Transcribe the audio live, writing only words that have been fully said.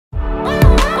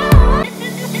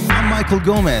Michael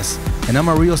Gomez, and I'm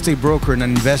a real estate broker and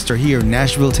an investor here in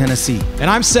Nashville, Tennessee. And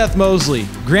I'm Seth Mosley,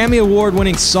 Grammy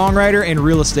Award-winning songwriter and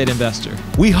real estate investor.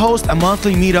 We host a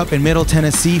monthly meetup in Middle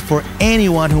Tennessee for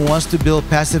anyone who wants to build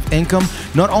passive income,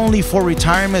 not only for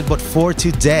retirement, but for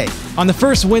today. On the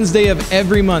first Wednesday of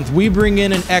every month, we bring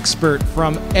in an expert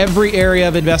from every area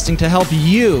of investing to help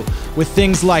you with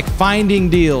things like finding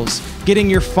deals, getting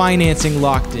your financing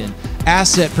locked in,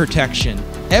 asset protection,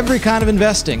 every kind of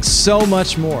investing, so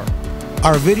much more.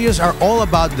 Our videos are all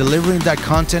about delivering that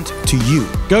content to you.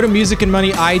 Go to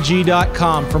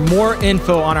musicandmoneyig.com for more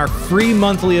info on our free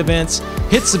monthly events.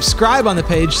 Hit subscribe on the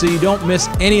page so you don't miss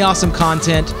any awesome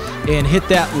content, and hit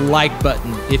that like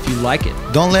button if you like it.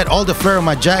 Don't let all the flair of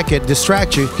my jacket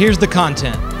distract you. Here's the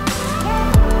content.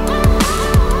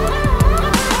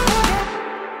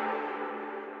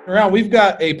 Around, we've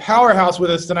got a powerhouse with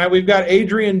us tonight. We've got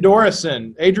Adrienne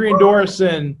Dorison. Adrienne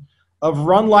Dorison of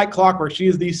Run Like Clockwork. She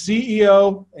is the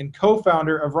CEO and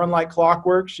co-founder of Run Like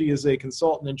Clockwork. She is a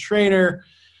consultant and trainer.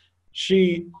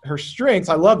 Her strengths,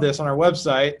 I love this on our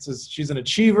website, it says she's an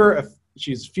achiever,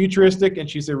 she's futuristic, and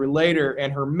she's a relator.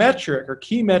 And her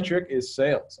key metric is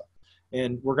sales.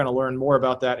 And we're going to learn more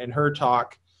about that in her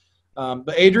talk.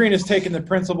 But Adrienne has taken the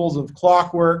principles of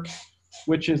Clockwork,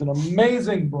 which is an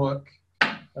amazing book.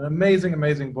 An amazing,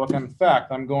 amazing book. In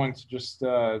fact, I'm going to just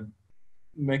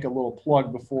make a little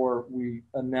plug before we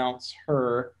announce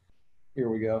her. Here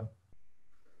we go.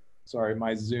 Sorry,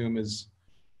 my Zoom is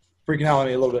freaking out on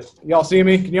me a little bit. Y'all see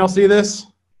me? Can y'all see this?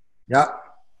 Yeah.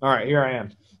 All right, here I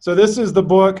am. So this is the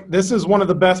book. This is one of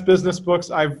the best business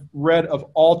books I've read of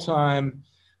all time.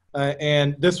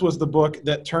 And this was the book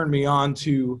that turned me on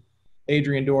to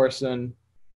Adrienne Dorison.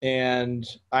 And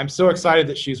I'm so excited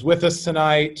that she's with us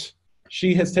tonight.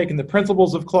 She has taken the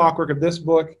principles of Clockwork of this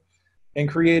book and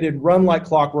created Run Like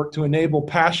Clockwork to enable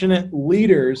passionate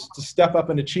leaders to step up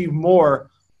and achieve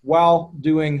more while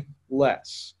doing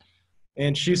less.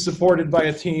 And she's supported by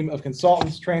a team of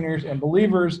consultants, trainers, and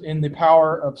believers in the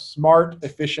power of smart,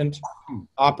 efficient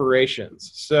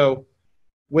operations. So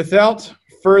without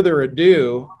further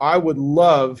ado, I would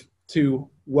love to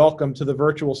welcome to the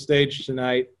virtual stage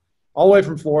tonight, all the way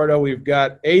from Florida, we've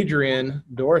got Adrienne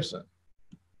Dorison.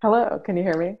 Hello, can you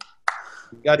hear me?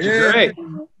 Got you great.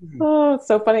 Oh, it's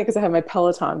so funny because I have my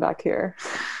Peloton back here.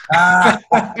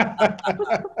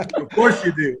 Of course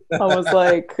you do. I was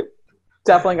like,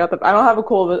 definitely got I don't have a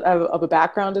cool of a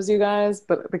background as you guys,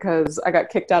 but because I got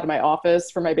kicked out of my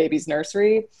office for my baby's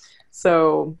nursery.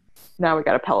 So now we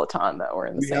got a Peloton that we're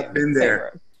in the same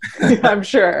room. I'm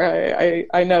sure.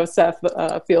 I know Seth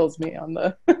feels me on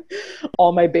the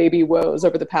all my baby woes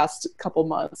over the past couple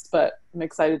months, but I'm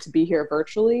excited to be here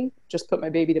virtually. Just put my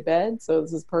baby to bed, so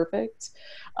this is perfect.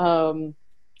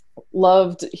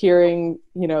 Loved hearing,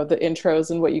 the intros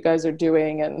and what you guys are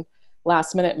doing. And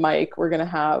last minute, Mike, we're going to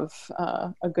have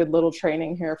a good little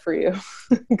training here for you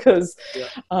because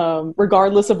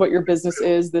regardless of what your business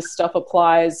is, this stuff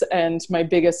applies. And my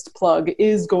biggest plug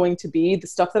is going to be the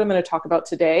stuff that I'm going to talk about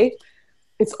today.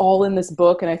 It's all in this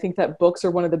book. And I think that books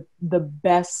are one of the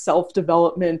best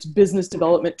self-development, business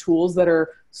development tools that are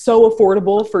so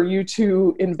affordable for you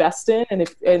to invest in.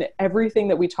 And everything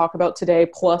that we talk about today,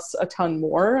 plus a ton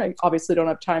more, I obviously don't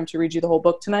have time to read you the whole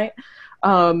book tonight,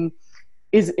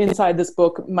 is inside this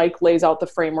book. Mike lays out the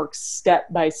framework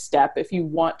step by step. If you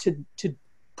want to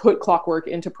put Clockwork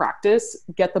into practice,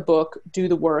 get the book, do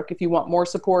the work. If you want more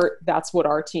support, that's what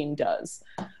our team does.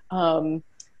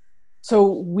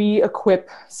 So we equip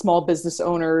small business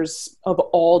owners of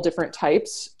all different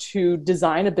types to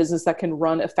design a business that can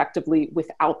run effectively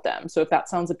without them. So if that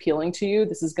sounds appealing to you,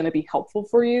 this is going to be helpful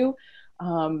for you.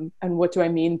 And what do I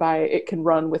mean by it can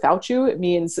run without you? It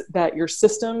means that your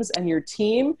systems and your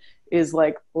team is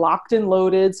like locked and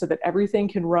loaded so that everything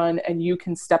can run and you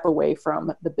can step away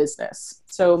from the business.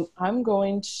 So I'm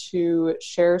going to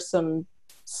share some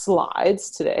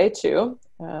slides today too.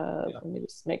 Let me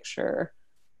just make sure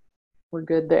we're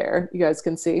good there. You guys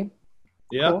can see?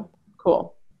 Yeah.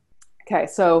 Cool. Okay.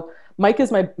 So Mike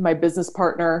is my business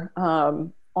partner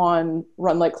on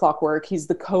Run Like Clockwork. He's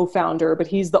the co-founder, but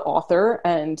he's the author,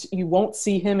 and you won't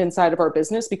see him inside of our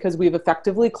business because we've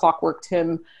effectively clockworked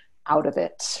him out of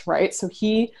it, right? So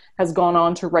he has gone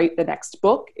on to write the next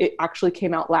book. It actually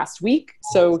came out last week.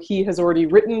 So he has already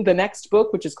written the next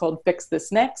book, which is called Fix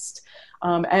This Next.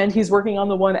 And he's working on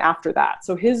the one after that.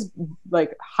 So his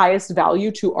highest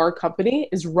value to our company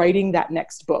is writing that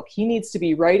next book. He needs to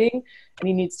be writing and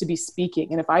he needs to be speaking.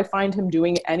 And if I find him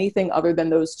doing anything other than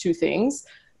those two things,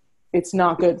 it's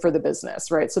not good for the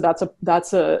business, right? So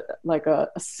that's a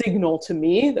signal to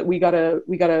me that we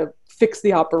gotta fix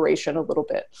the operation a little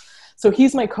bit. So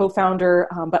he's my co-founder,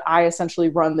 but I essentially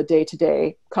run the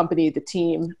day-to-day company, the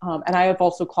team, and I have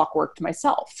also clockworked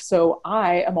myself. So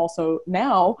I am also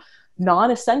now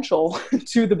non-essential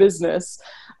to the business.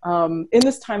 In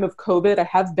this time of COVID, I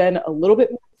have been a little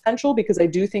bit more essential because I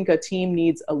do think a team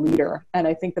needs a leader. And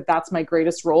I think that that's my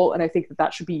greatest role. And I think that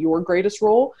that should be your greatest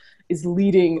role, is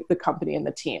leading the company and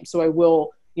the team. So I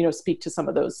will, speak to some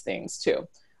of those things too.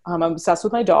 I'm obsessed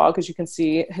with my dog, as you can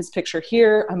see his picture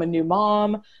here. I'm a new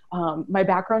mom. My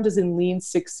background is in Lean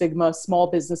Six Sigma.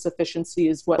 Small business efficiency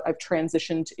is what I've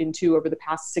transitioned into over the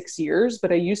past 6 years.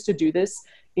 But I used to do this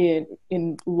in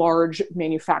large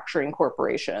manufacturing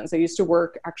corporations. I used to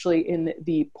work actually in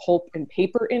the pulp and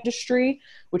paper industry,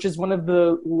 which is one of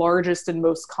the largest and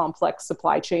most complex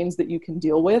supply chains that you can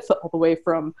deal with, all the way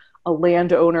from a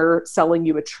landowner selling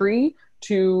you a tree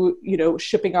to,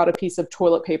 shipping out a piece of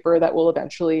toilet paper that will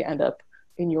eventually end up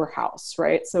in your house,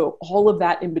 right? So all of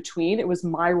that in between, it was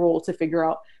my role to figure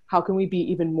out how can we be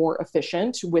even more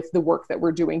efficient with the work that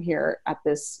we're doing here at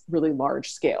this really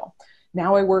large scale.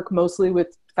 Now I work mostly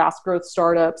with fast growth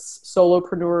startups,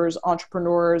 solopreneurs,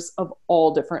 entrepreneurs of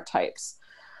all different types.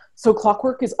 So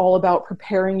Clockwork is all about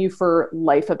preparing you for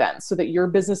life events so that your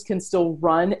business can still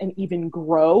run and even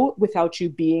grow without you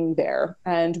being there.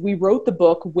 And we wrote the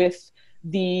book with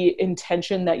the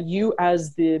intention that you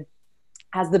as the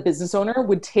business owner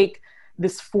would take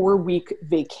this 4-week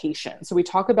vacation. So we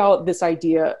talk about this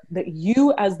idea that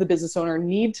you as the business owner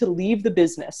need to leave the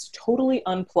business totally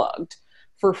unplugged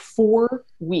for 4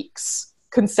 weeks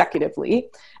consecutively.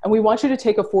 And we want you to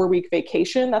take a 4-week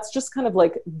vacation. That's just kind of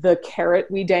like the carrot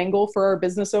we dangle for our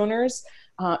business owners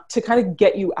to kind of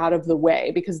get you out of the way,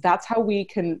 because that's how we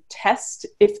can test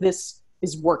if this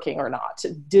is working or not.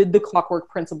 Did the Clockwork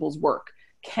principles work?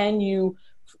 Can you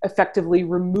effectively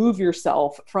remove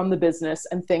yourself from the business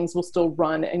and things will still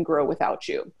run and grow without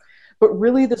you? But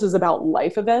really, this is about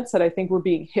life events that I think we're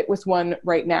being hit with one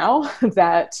right now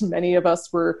that many of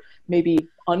us were maybe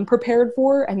unprepared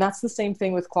for. And that's the same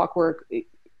thing with Clockwork.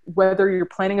 Whether you're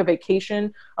planning a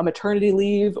vacation, a maternity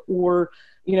leave, or,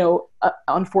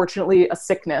 unfortunately, a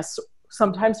sickness.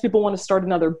 Sometimes people want to start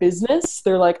another business.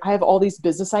 They're like, I have all these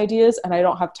business ideas and I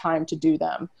don't have time to do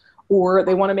them. Or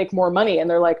they want to make more money and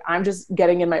they're like, I'm just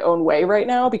getting in my own way right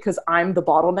now because I'm the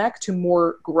bottleneck to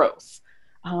more growth.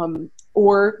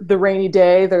 Or the rainy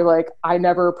day, they're like, I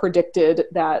never predicted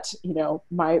that,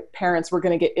 my parents were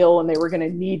going to get ill and they were going to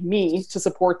need me to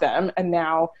support them. And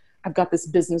now I've got this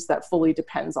business that fully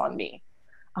depends on me.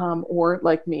 Or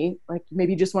like me, like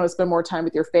maybe you just want to spend more time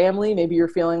with your family. Maybe you're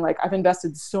feeling like I've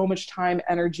invested so much time,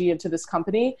 energy into this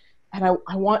company. And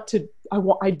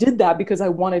I did that because I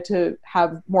wanted to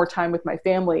have more time with my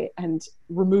family, and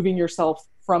removing yourself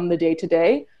from the day to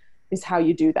day is how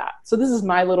you do that. So this is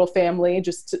my little family,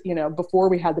 just, before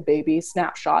we had the baby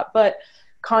snapshot. But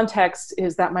context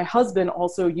is that my husband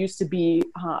also used to be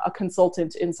a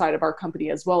consultant inside of our company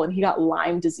as well. And he got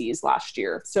Lyme disease last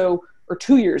year. Or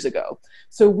 2 years ago.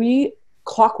 So we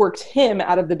clockworked him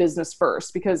out of the business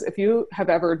first, because if you have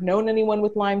ever known anyone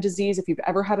with Lyme disease, if you've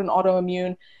ever had an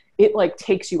autoimmune, it like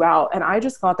takes you out. And I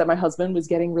just thought that my husband was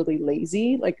getting really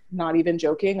lazy, like not even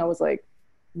joking. I was like,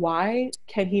 why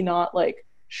can he not like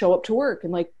show up to work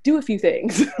and like do a few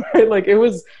things? Right? Like it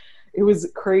was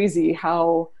crazy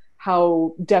how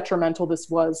detrimental this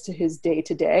was to his day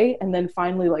to day. And then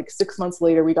finally, like 6 months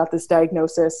later, we got this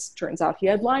diagnosis. Turns out he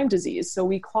had Lyme disease. So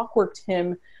we clockworked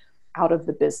him out of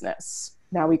the business.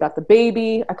 Now we got the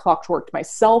baby. I clockworked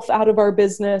myself out of our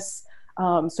business.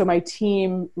 So my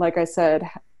team, like I said,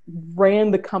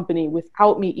 ran the company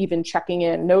without me even checking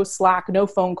in. No Slack, no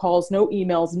phone calls, no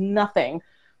emails, nothing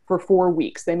for 4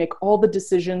 weeks. They make all the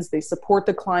decisions. They support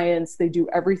the clients. They do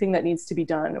everything that needs to be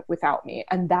done without me.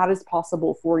 And that is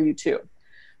possible for you too.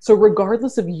 So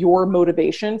regardless of your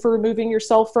motivation for removing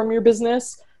yourself from your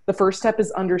business, the first step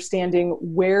is understanding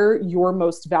where your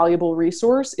most valuable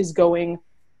resource is going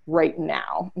right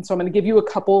now. And so I'm going to give you a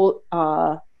couple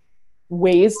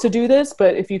ways to do this,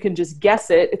 but if you can just guess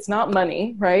it, it's not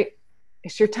money, right?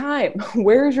 It's your time.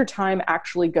 Where is your time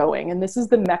actually going? And this is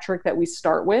the metric that we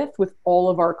start with all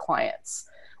of our clients.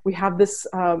 We have this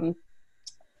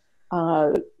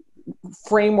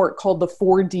framework called the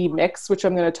 4D mix, which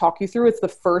I'm going to talk you through. It's the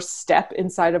first step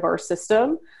inside of our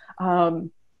system,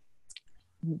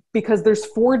 because there's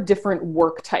 4 different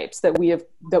work types that we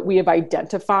have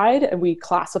identified, and we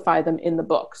classify them in the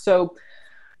book. So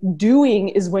doing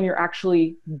is when you're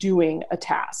actually doing a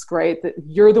task, right? That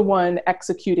you're the one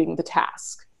executing the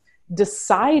task.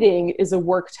 Deciding is a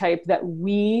work type that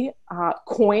we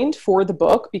coined for the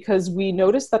book because we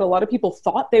noticed that a lot of people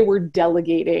thought they were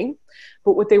delegating,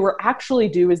 but what they were actually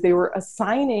doing is they were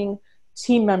assigning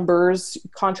team members,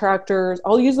 contractors.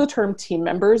 I'll use the term team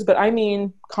members, but I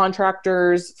mean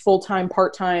contractors, full-time,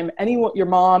 part-time, anyone, your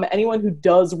mom, anyone who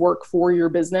does work for your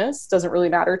business, doesn't really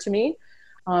matter to me.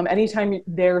 Anytime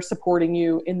they're supporting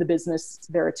you in the business,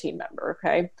 they're a team member,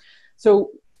 okay?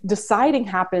 So deciding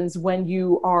happens when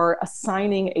you are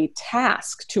assigning a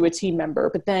task to a team member,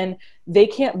 but then they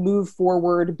can't move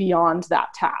forward beyond that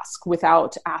task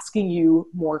without asking you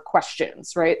more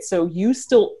questions, right? So you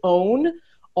still own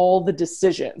all the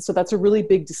decisions. So that's a really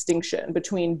big distinction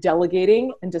between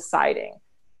delegating and deciding.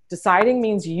 Deciding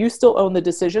means you still own the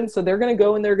decision. So they're going to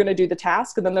go and they're going to do the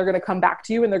task, and then they're going to come back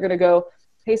to you and they're going to go,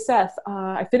 hey, Seth,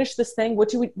 I finished this thing. What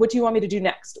do you want me to do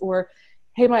next? Or,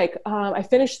 hey, Mike, I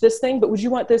finished this thing, but would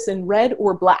you want this in red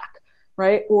or black,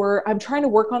 right? Or I'm trying to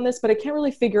work on this, but I can't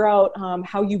really figure out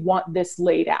how you want this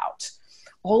laid out.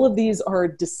 All of these are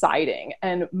deciding.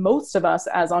 And most of us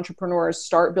as entrepreneurs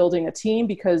start building a team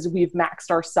because we've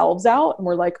maxed ourselves out and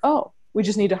we're like, oh, we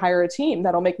just need to hire a team.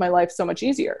 That'll make my life so much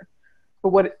easier. But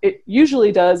what it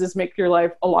usually does is make your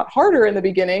life a lot harder in the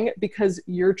beginning because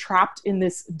you're trapped in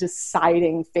this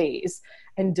deciding phase.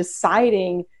 And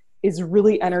deciding is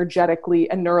really energetically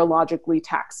and neurologically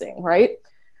taxing, right?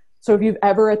 So if you've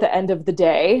ever at the end of the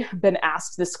day been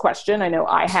asked this question, I know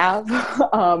I have,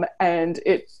 and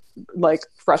it like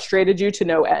frustrated you to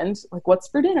no end, like, what's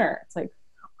for dinner? It's like,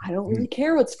 I don't really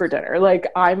care what's for dinner. Like,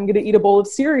 I'm going to eat a bowl of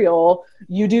cereal.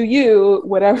 You do you,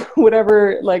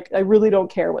 whatever, like, I really don't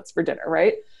care what's for dinner,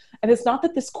 right? And it's not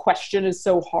that this question is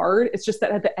so hard. It's just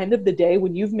that at the end of the day,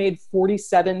 when you've made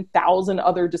 47,000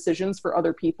 other decisions for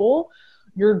other people,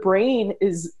 your brain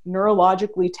is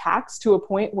neurologically taxed to a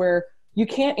point where you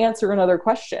can't answer another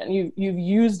question. You've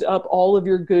used up all of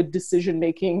your good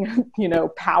decision-making,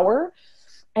 power.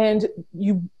 And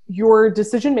your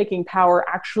decision-making power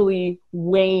actually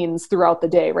wanes throughout the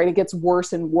day, right? It gets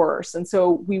worse and worse. And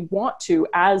so we want to,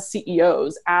 as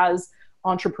CEOs, as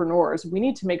entrepreneurs, we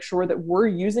need to make sure that we're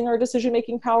using our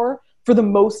decision-making power for the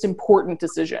most important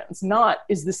decisions. Not,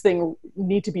 is this thing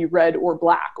need to be red or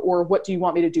black? Or what do you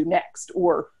want me to do next?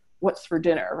 Or what's for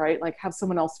dinner, right? Like, have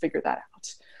someone else figure that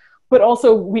out. But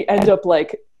also we end up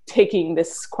like taking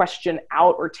this question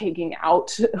out or taking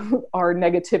out our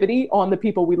negativity on the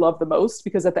people we love the most,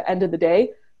 because at the end of the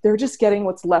day, they're just getting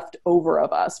what's left over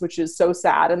of us, which is so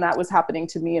sad. And that was happening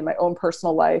to me in my own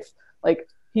personal life. Like,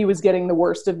 he was getting the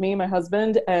worst of me, my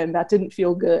husband, and that didn't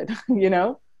feel good,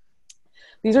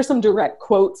 These are some direct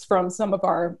quotes from some of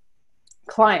our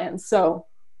clients. So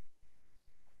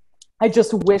I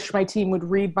just wish my team would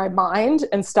read my mind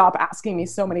and stop asking me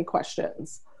so many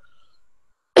questions.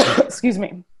 Excuse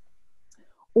me.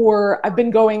 Or I've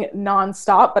been going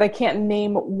nonstop, but I can't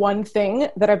name one thing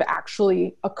that I've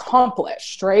actually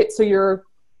accomplished, right? So you're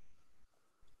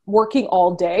working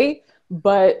all day,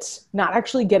 but not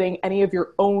actually getting any of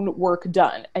your own work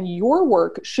done. And your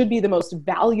work should be the most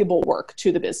valuable work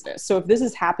to the business. So if this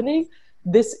is happening,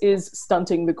 this is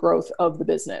stunting the growth of the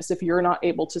business if you're not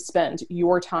able to spend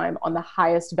your time on the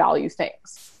highest value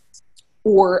things.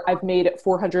 Or I've made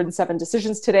 407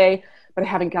 decisions today, but I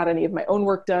haven't got any of my own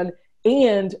work done.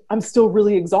 And I'm still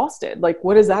really exhausted. Like,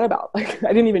 what is that about? Like, I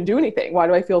didn't even do anything. Why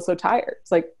do I feel so tired?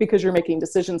 It's like, because you're making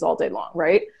decisions all day long,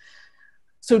 right?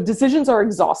 So decisions are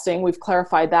exhausting. We've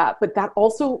clarified that, but that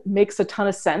also makes a ton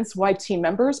of sense why team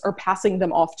members are passing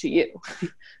them off to you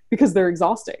because they're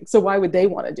exhausting. So why would they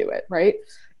want to do it, right?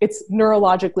 It's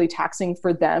neurologically taxing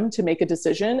for them to make a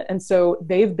decision. And so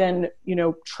they've been,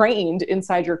 trained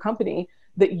inside your company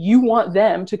that you want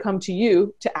them to come to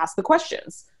you to ask the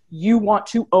questions. You want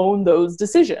to own those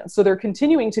decisions. So they're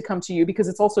continuing to come to you because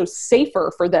it's also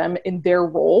safer for them in their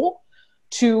role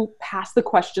to pass the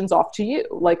questions off to you.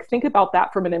 Like, think about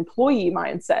that from an employee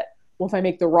mindset. Well, if I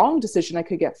make the wrong decision, I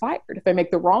could get fired. If I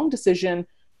make the wrong decision,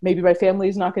 maybe my family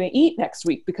is not going to eat next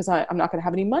week because I'm not going to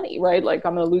have any money, right? Like,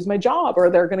 I'm going to lose my job, or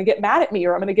they're going to get mad at me,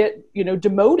 or I'm going to get,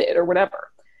 demoted or whatever.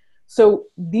 So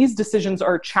these decisions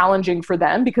are challenging for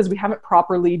them because we haven't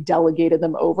properly delegated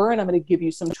them over. And I'm going to give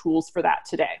you some tools for that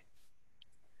today.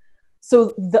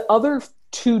 So the other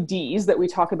 2 Ds that we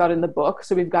talk about in the book.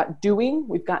 So we've got doing,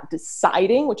 we've got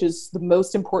deciding, which is the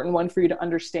most important one for you to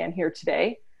understand here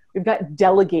today. We've got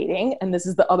delegating, and this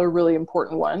is the other really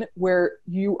important one, where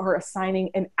you are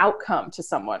assigning an outcome to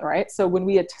someone, right? So when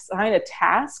we assign a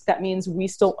task, that means we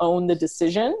still own the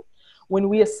decision. When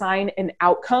we assign an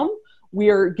outcome, we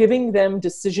are giving them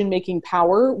decision-making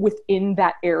power within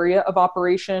that area of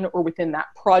operation or within that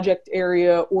project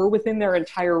area or within their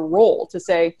entire role to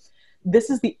say, this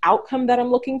is the outcome that I'm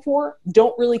looking for.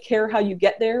 Don't really care how you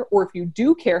get there. Or if you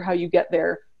do care how you get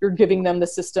there, you're giving them the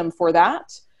system for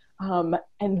that.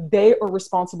 And they are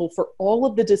responsible for all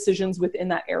of the decisions within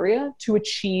that area to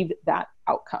achieve that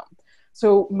outcome.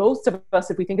 So most of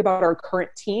us, if we think about our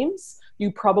current teams,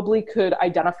 you probably could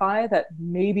identify that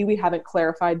maybe we haven't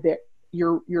clarified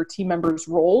your team members'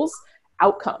 roles,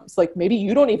 outcomes. Like maybe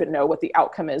you don't even know what the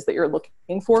outcome is that you're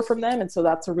looking for from them. And so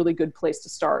that's a really good place to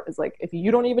start, is like, if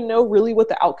you don't even know really what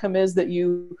the outcome is that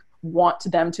you want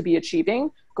them to be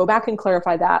achieving, go back and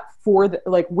clarify that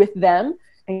with them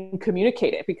and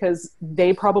communicate it, because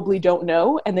they probably don't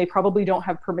know, and they probably don't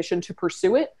have permission to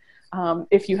pursue it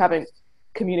if you haven't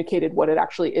communicated what it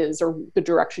actually is or the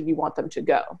direction you want them to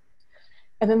go.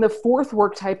 And then the fourth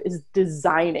work type is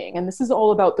designing. And this is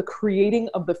all about the creating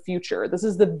of the future. This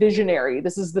is the visionary.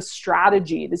 This is the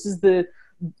strategy. This is the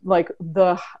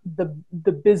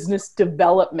business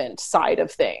development side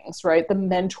of things, right? The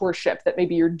mentorship that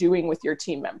maybe you're doing with your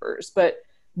team members. But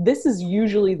this is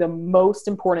usually the most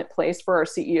important place for our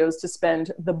CEOs to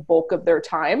spend the bulk of their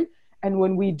time. And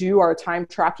when we do our time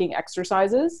tracking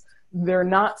exercises, they're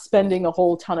not spending a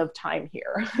whole ton of time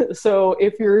here. So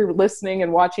if you're listening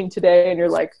and watching today and you're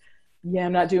like, yeah,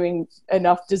 I'm not doing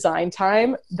enough design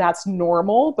time, that's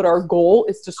normal. But our goal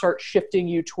is to start shifting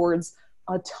you towards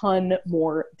a ton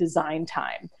more design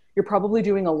time. You're probably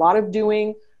doing, a lot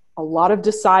of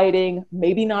deciding,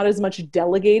 maybe not as much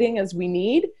delegating as we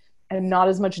need, and not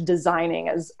as much designing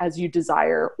as you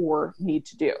desire or need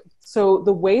to do. So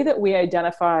the way that we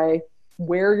identify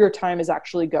where your time is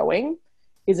actually going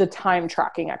is a time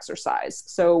tracking exercise.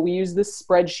 So we use this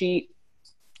spreadsheet.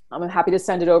 I'm happy to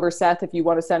send it over, Seth, if you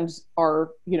want to send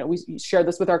we share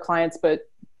this with our clients, but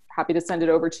happy to send it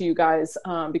over to you guys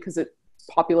because it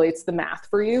populates the math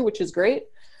for you, which is great.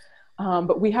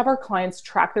 But we have our clients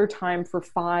track their time for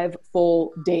 5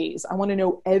 full days. I want to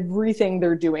know everything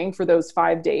they're doing for those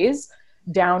 5 days,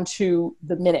 down to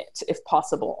the minute, if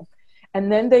possible. And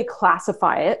then they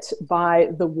classify it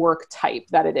by the work type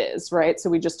that it is, right? So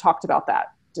we just talked about that: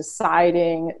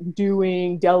 deciding,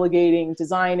 doing, delegating,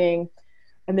 designing.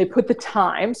 And they put the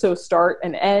time, so start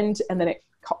and end, and then it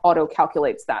auto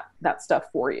calculates that stuff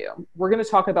for you. We're going to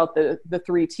talk about the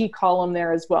 3T column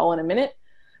there as well in a minute.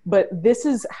 But this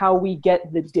is how we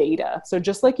get the data. So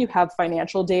just like you have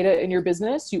financial data in your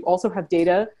business, you also have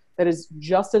data that is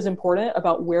just as important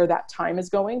about where that time is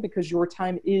going, because your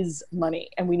time is money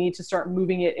and we need to start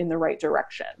moving it in the right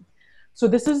direction. So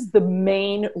this is the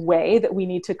main way that we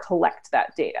need to collect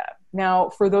that data. Now,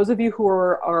 for those of you who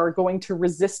are going to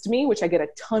resist me, which I get a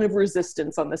ton of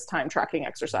resistance on this time tracking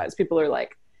exercise, people are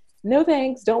like, no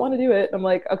thanks, don't want to do it. I'm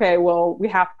like, okay, well, we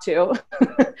have to.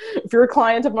 If you're a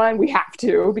client of mine, we have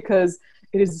to, because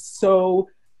it is so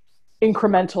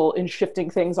incremental in shifting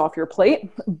things off your plate.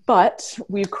 But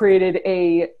we've created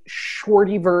a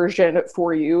shorty version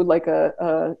for you, like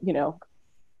a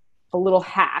little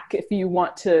hack if you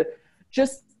want to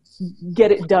just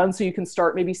get it done so you can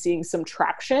start maybe seeing some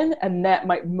traction, and that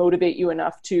might motivate you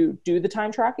enough to do the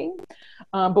time tracking.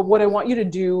 But what I want you to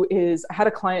do is, I had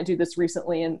a client do this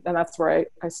recently, and that's where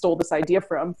I stole this idea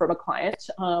from a client.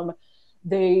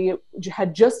 They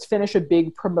had just finished a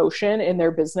big promotion in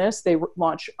their business. They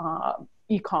launched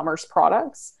e-commerce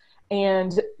products,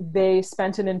 and they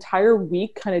spent an entire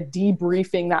week kind of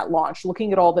debriefing that launch,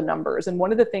 looking at all the numbers. And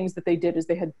one of the things that they did is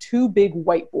they had 2 big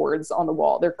whiteboards on the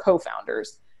wall. They're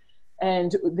co-founders.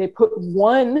 And they put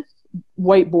one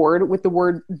whiteboard with the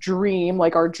word dream,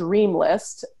 like our dream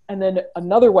list, and then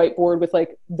another whiteboard with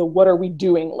like the what are we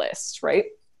doing list, right?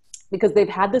 Because they've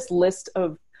had this list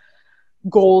of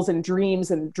goals and dreams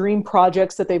and dream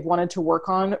projects that they've wanted to work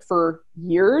on for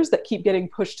years that keep getting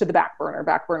pushed to the back burner.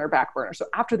 So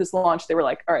after this launch, they were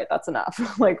like, all right, that's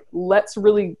enough. Like, let's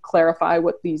really clarify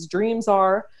what these dreams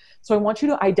are. So I want you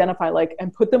to identify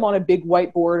and put them on a big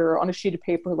whiteboard or on a sheet of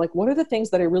paper. Like, what are the things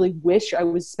that I really wish I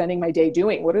was spending my day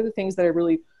doing? What are the things that I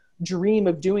really dream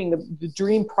of doing, the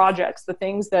dream projects, the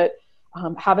things that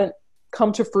haven't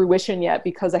come to fruition yet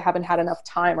because I haven't had enough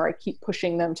time, or I keep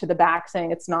pushing them to the back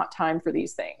saying it's not time for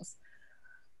these things.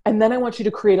 And then I want you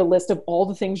to create a list of all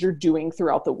the things you're doing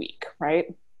throughout the week, right?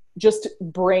 Just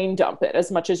brain dump it as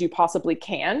much as you possibly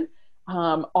can.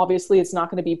 Obviously, it's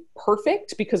not going to be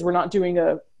perfect because we're not doing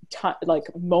a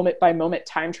moment by moment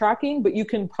time tracking, but you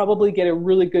can probably get a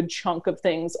really good chunk of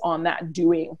things on that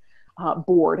doing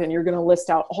board, and you're going to list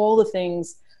out all the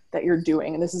things that you're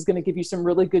doing. And this is going to give you some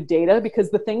really good data, because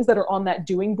the things that are on that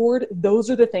doing board, those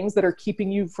are the things that are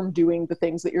keeping you from doing the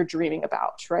things that you're dreaming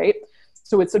about, right?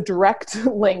 So it's a direct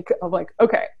link of like,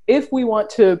 okay, if we want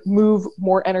to move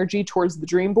more energy towards the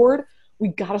dream board, we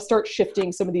got to start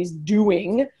shifting some of these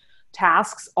doing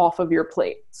tasks off of your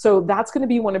plate. So that's going to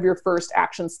be one of your first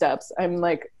action steps. I'm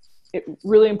like, it's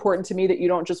really important to me that you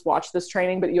don't just watch this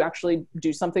training, but you actually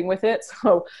do something with it.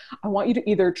 So I want you to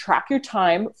either track your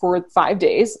time for 5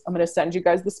 days. I'm going to send you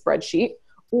guys the spreadsheet,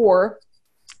 or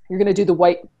you're going to do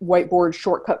the whiteboard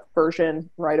shortcut version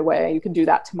right away. You can do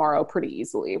that tomorrow pretty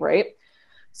easily, right?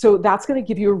 So that's going to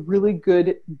give you a really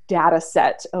good data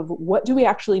set of what do we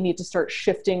actually need to start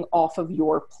shifting off of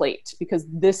your plate, because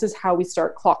this is how we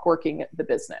start clockworking the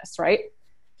business, right?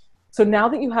 So now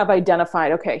that you have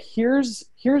identified, okay, here's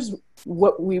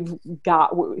what we've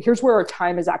got, here's where our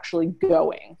time is actually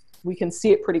going. We can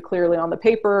see it pretty clearly on the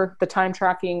paper, the time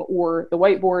tracking, or the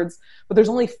whiteboards, but there's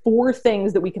only 4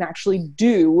 things that we can actually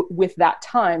do with that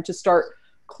time to start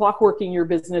clockworking your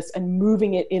business and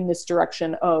moving it in this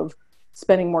direction of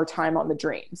spending more time on the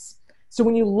dreams. So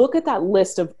when you look at that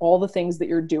list of all the things that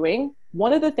you're doing,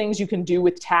 one of the things you can do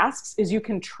with tasks is you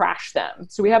can trash them.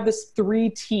 So we have this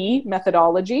 3T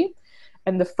methodology.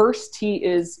 And the first T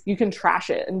is you can trash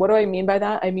it. And what do I mean by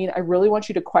that? I mean, I really want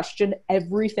you to question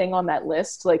everything on that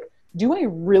list. Like, do I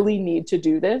really need to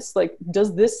do this? Like,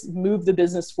 does this move the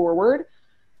business forward?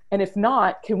 And if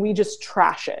not, can we just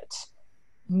trash it?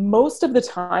 Most of the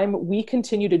time we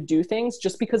continue to do things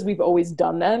just because we've always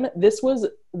done them. This was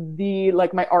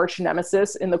my arch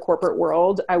nemesis in the corporate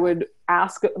world. I would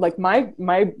ask, like,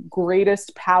 my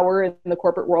greatest power in the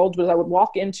corporate world was I would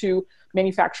walk into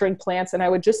manufacturing plants and I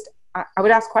would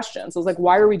ask questions. I was like,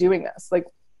 why are we doing this? Like,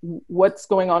 what's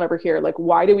going on over here? Like,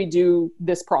 why do we do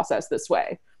this process this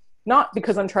way? Not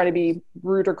because I'm trying to be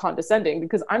rude or condescending,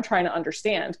 because I'm trying to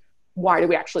understand, why do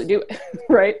we actually do it,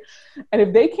 right? And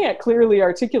if they can't clearly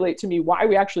articulate to me why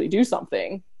we actually do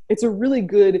something, it's a really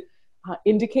good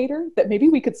indicator that maybe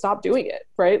we could stop doing it,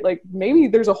 right? Like, maybe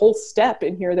there's a whole step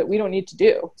in here that we don't need to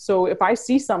do. So if I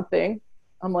see something,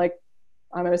 I'm like,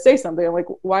 I'm going to say something. I'm like,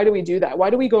 why do we do that? Why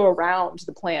do we go around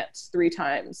the plant 3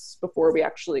 times before we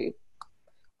actually,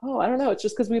 I don't know. It's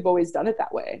just because we've always done it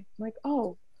that way. I'm like,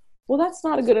 well, that's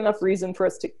not a good enough reason for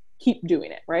us to keep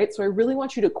doing it, right? So I really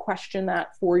want you to question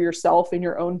that for yourself in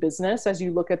your own business as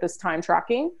you look at this time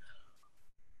tracking.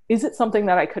 Is it something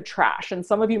that I could trash? And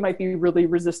some of you might be really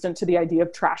resistant to the idea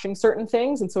of trashing certain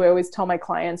things. And so I always tell my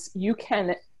clients, you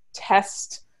can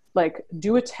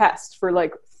do a test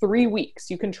for 3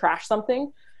 weeks. You can trash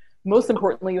something. Most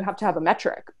importantly, you have to have a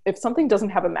metric. If something doesn't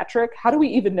have a metric, how do we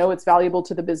even know it's valuable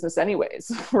to the business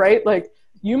anyways, right? Like,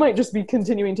 you might just be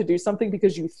continuing to do something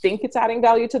because you think it's adding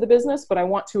value to the business, but I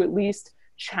want to at least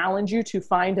challenge you to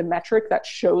find a metric that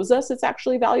shows us it's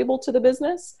actually valuable to the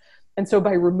business. And so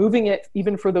by removing it,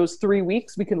 even for those 3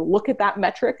 weeks, we can look at that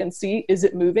metric and see, is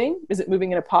it moving? Is it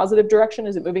moving in a positive direction?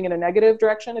 Is it moving in a negative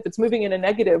direction? If it's moving in a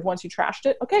negative, once you trashed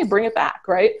it, okay, bring it back,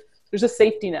 right? There's a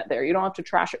safety net there. You don't have to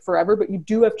trash it forever, but you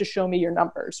do have to show me your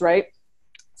numbers, right?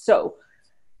 So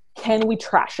can we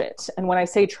trash it? And when I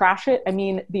say trash it, I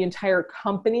mean the entire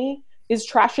company is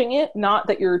trashing it, not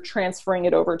that you're transferring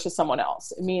it over to someone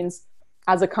else. It means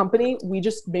as a company, we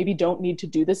just maybe don't need to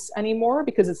do this anymore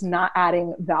because it's not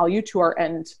adding value to our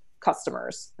end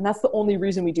customers. And that's the only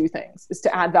reason we do things, is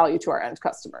to add value to our end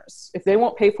customers. If they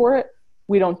won't pay for it,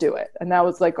 we don't do it. And that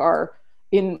was like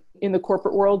in the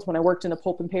corporate world, when I worked in a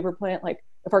pulp and paper plant, like,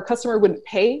 if our customer wouldn't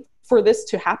pay for this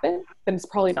to happen, then it's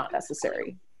probably not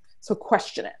necessary. So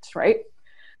question it, right?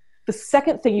 The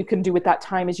second thing you can do with that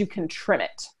time is you can trim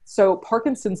it. So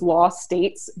Parkinson's law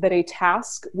states that a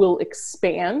task will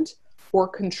expand or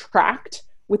contract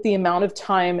with the amount of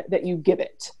time that you give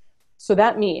it. So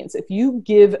that means if you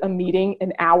give a meeting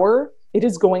an hour, it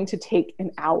is going to take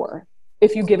an hour.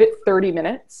 If you give it 30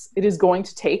 minutes, it is going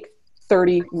to take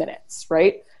 30 minutes,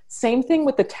 right? Same thing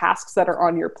with the tasks that are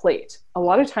on your plate. A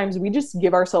lot of times we just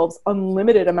give ourselves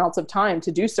unlimited amounts of time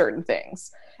to do certain things.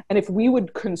 And if we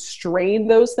would constrain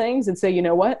those things and say, you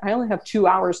know what, I only have 2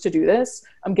 hours to do this,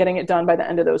 I'm getting it done by the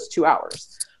end of those 2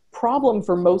 hours. Problem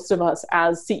for most of us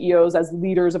as CEOs, as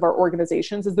leaders of our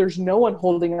organizations, is there's no one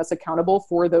holding us accountable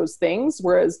for those things.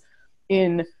 Whereas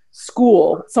in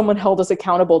school, someone held us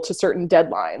accountable to certain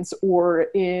deadlines, or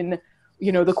in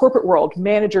the corporate world,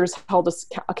 managers held us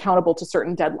accountable to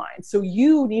certain deadlines. So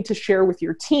you need to share with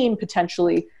your team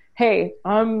potentially, hey,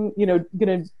 I'm, going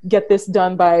to get this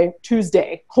done by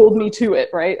Tuesday. Hold me to it,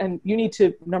 right? And you need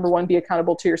to, number one, be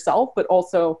accountable to yourself, but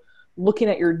also looking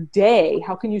at your day,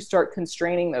 how can you start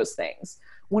constraining those things?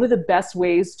 One of the best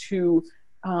ways to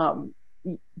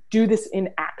do this in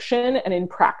action and in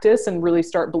practice and really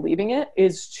start believing it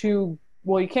is to,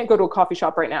 you can't go to a coffee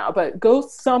shop right now, but go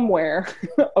somewhere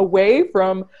away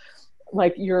from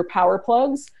like your power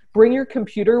plugs, bring your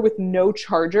computer with no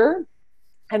charger,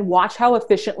 and watch how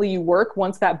efficiently you work.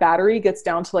 Once that battery gets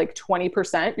down to like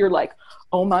 20%, you're like,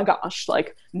 oh my gosh,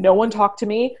 like no one talked to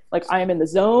me. Like I am in the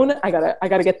zone. I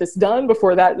gotta get this done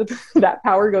before that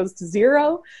power goes to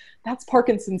zero. That's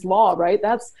Parkinson's law, right?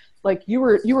 That's like you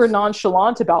were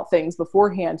nonchalant about things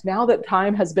beforehand. Now that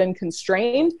time has been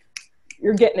constrained,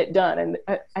 you're getting it done.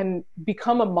 And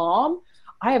become a mom.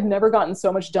 I have never gotten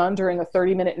so much done during a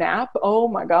 30-minute nap. Oh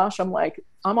my gosh, I'm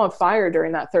on fire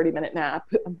during that 30-minute nap.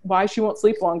 Why she won't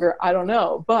sleep longer, I don't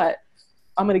know, but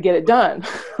I'm going to get it done,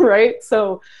 right?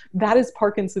 So that is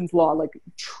Parkinson's law, like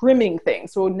trimming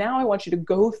things. So now I want you to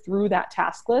go through that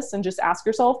task list and just ask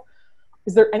yourself,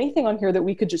 is there anything on here that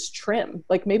we could just trim?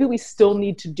 Like maybe we still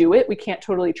need to do it. We can't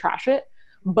totally trash it,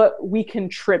 but we can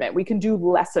trim it. We can do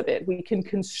less of it. We can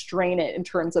constrain it in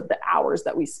terms of the hours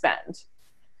that we spend.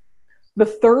 The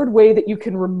third way that you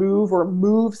can remove or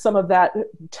move some of that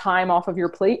time off of your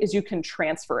plate is you can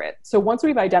transfer it. So once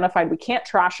we've identified we can't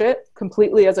trash it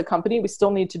completely as a company, we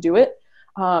still need to do it.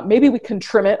 Maybe we can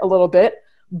trim it a little bit,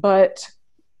 but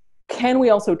can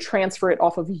we also transfer it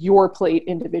off of your plate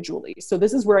individually? So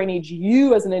this is where I need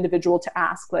you as an individual to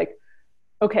ask, like,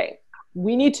 okay,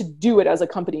 we need to do it as a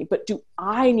company, but do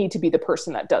I need to be the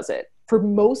person that does it? For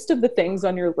most of the things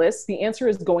on your list, the answer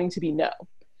is going to be no.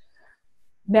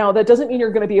 Now, that doesn't mean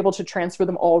you're going to be able to transfer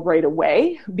them all right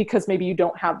away, because maybe you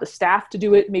don't have the staff to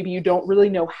do it. Maybe you don't really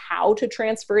know how to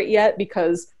transfer it yet,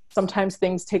 because sometimes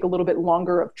things take a little bit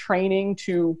longer of training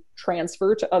to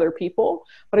transfer to other people.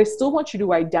 But I still want you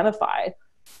to identify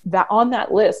that on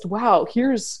that list, wow,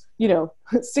 here's,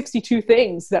 62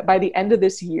 things that by the end of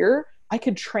this year, I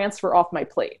could transfer off my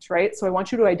plate, right? So I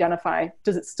want you to identify,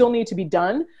 does it still need to be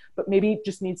done, but maybe it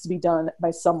just needs to be done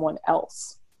by someone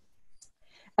else.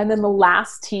 And then the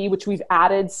last T, which we've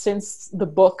added since the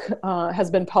book has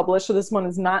been published. So this one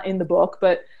is not in the book,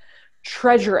 but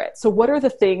treasure it. So what are the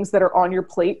things that are on your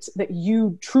plate that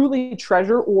you truly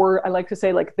treasure? Or I like to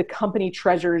say, like, the company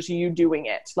treasures you doing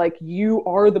it. Like, you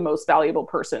are the most valuable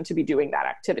person to be doing that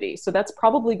activity. So that's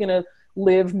probably going to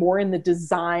live more in the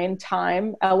design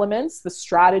time elements, the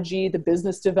strategy, the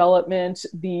business development,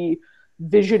 the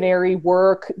visionary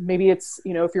work. Maybe it's,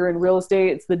 if you're in real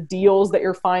estate, it's the deals that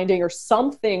you're finding or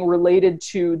something related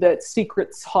to that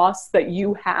secret sauce that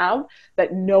you have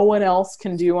that no one else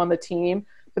can do on the team,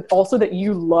 but also that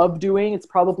you love doing. It's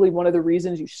probably one of the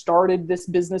reasons you started this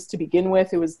business to begin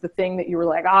with. It was the thing that you were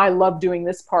like, I love doing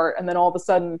this part. And then all of a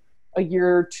sudden, a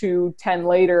year or 2, 10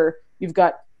 later, you've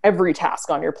got every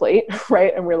task on your plate,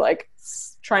 right? And we're like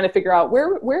trying to figure out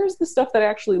where's the stuff that I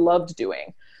actually loved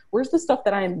doing? Where's the stuff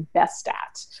that I am best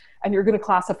at? And you're going to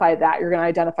classify that. You're going to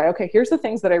identify, okay, here's the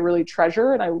things that I really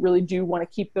treasure and I really do want to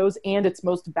keep those, and it's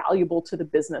most valuable to the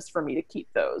business for me to keep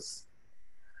those.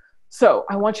 So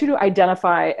I want you to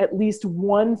identify at least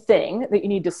one thing that you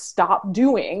need to stop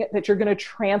doing that you're going to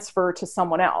transfer to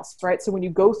someone else, right? So when you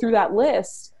go through that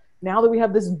list, now that we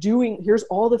have this doing, here's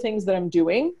all the things that I'm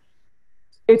doing,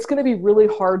 it's going to be really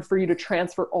hard for you to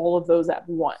transfer all of those at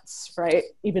once, right?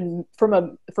 Even from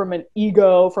an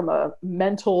ego, from a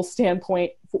mental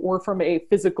standpoint, or from a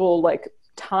physical, like,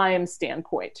 time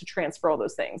standpoint, to transfer all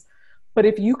those things. But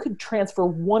if you could transfer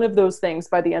one of those things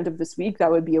by the end of this week,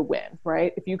 that would be a win,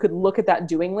 right? If you could look at that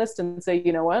doing list and say,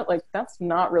 you know what, like, that's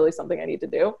not really something I need to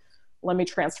do. Let me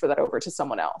transfer that over to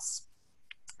someone else.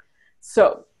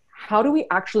 So how do we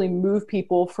actually move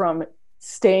people from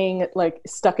staying like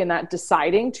stuck in that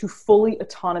deciding to fully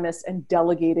autonomous and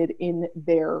delegated in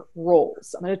their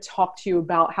roles? I'm going to talk to you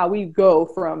about how we go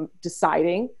from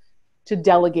deciding to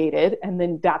delegated, and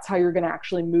then that's how you're going to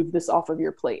actually move this off of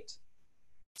your plate.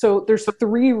 So there's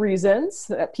 3 reasons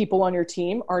that people on your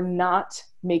team are not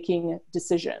making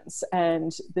decisions.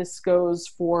 And this goes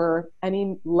for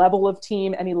any level of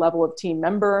team, any level of team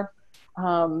member.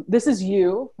 This is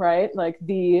you, right? Like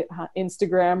the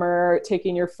Instagrammer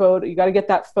taking your photo. You got to get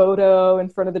that photo in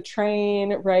front of the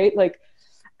train, right? Like,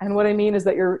 and what I mean is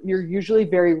that you're usually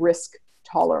very risk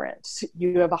tolerant.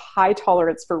 You have a high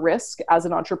tolerance for risk as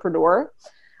an entrepreneur.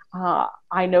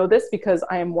 I know this because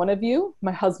I am one of you.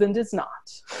 My husband is not.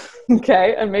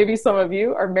 Okay. And maybe some of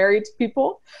you are married to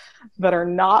people that are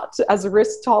not as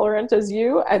risk tolerant as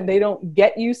you, and they don't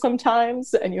get you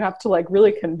sometimes, and you have to like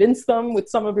really convince them with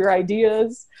some of your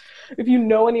ideas. If you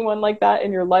know anyone like that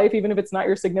in your life, even if it's not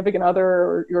your significant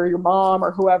other or your mom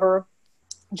or whoever,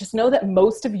 just know that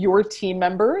most of your team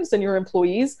members and your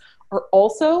employees are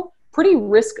also pretty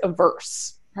risk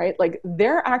averse, right? Like,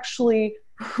 they're actually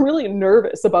really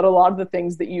nervous about a lot of the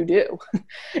things that you do.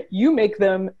 You make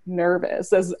them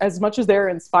nervous. As much as they're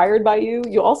inspired by you,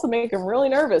 you also make them really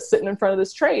nervous sitting in front of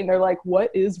this train. They're like,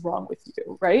 what is wrong with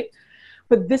you, right?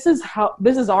 But this is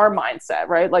our mindset,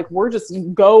 right? Like we're just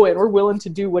going, we're willing to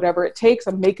do whatever it takes.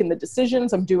 I'm making the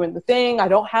decisions. I'm doing the thing. I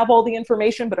don't have all the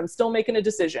information, but I'm still making a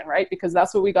decision, right? Because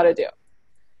that's what we got to do.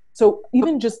 So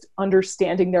even just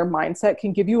understanding their mindset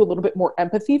can give you a little bit more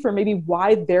empathy for maybe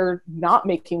why they're not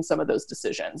making some of those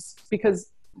decisions,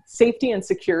 because safety and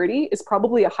security is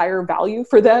probably a higher value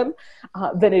for them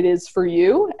than it is for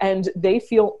you. And they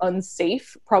feel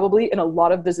unsafe probably in a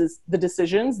lot of the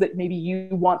decisions that maybe you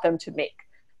want them to make.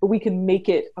 But we can make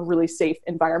it a really safe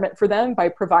environment for them by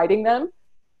providing them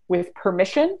with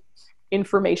permission,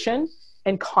 information,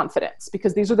 and confidence,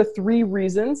 because these are the 3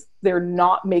 reasons they're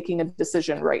not making a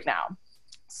decision right now.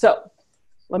 So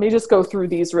let me just go through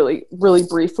these really, really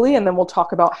briefly, and then we'll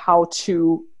talk about how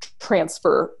to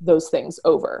transfer those things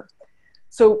over.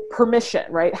 So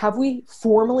permission, right? Have we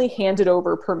formally handed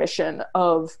over permission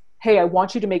of, hey, I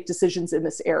want you to make decisions in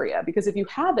this area? Because if you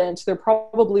haven't, they're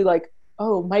probably like,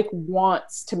 oh, Mike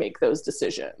wants to make those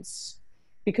decisions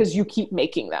because you keep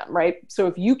making them, right? So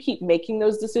if you keep making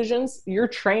those decisions, you're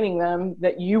training them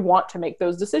that you want to make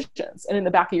those decisions. And in the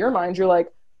back of your mind, you're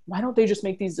like, why don't they just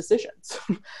make these decisions?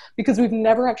 Because we've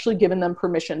never actually given them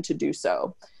permission to do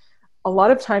so. A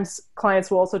lot of times clients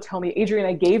will also tell me, Adrienne,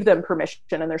 I gave them permission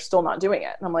and they're still not doing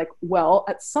it. And I'm like, well,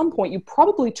 at some point you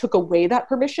probably took away that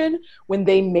permission when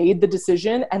they made the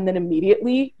decision, and then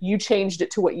immediately you changed it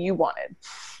to what you wanted.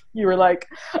 You were like,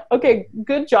 okay,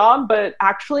 good job, but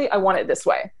actually I want it this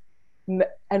way.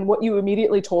 And what you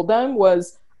immediately told them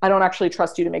was, I don't actually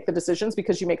trust you to make the decisions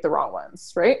because you make the wrong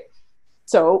ones, right?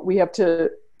 So we have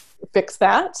to fix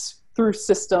that through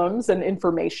systems and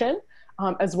information,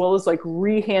 as well as like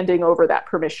re-handing over that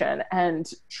permission and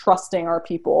trusting our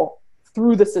people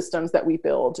through the systems that we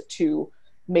build to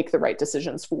make the right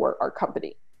decisions for our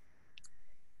company.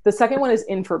 The second one is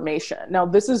information. Now,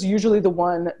 this is usually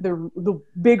the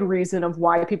big reason of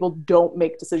why people don't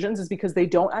make decisions, is because they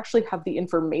don't actually have the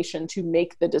information to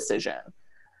make the decision.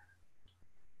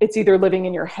 It's either living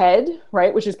in your head,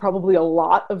 right? Which is probably a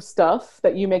lot of stuff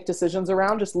that you make decisions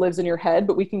around just lives in your head,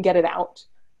 but we can get it out.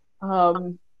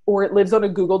 Or it lives on a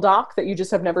Google Doc that you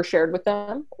just have never shared with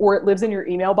them. Or it lives in your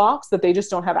email box that they just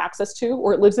don't have access to.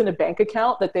 Or it lives in a bank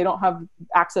account that they don't have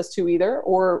access to either,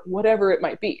 or whatever it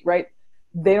might be, right?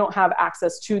 They don't have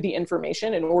access to the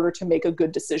information in order to make a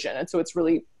good decision. And so it's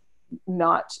really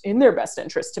not in their best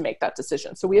interest to make that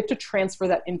decision. So we have to transfer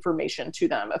that information to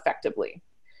them effectively.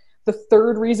 The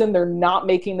third reason they're not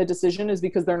making the decision is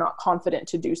because they're not confident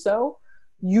to do so.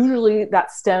 Usually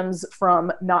that stems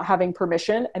from not having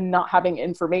permission and not having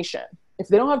information. If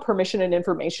they don't have permission and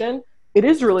information, it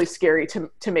is really scary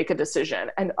to make a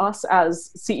decision. And us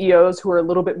as CEOs who are a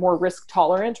little bit more risk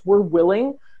tolerant, we're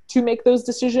willing to make those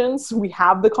decisions. We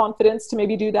have the confidence to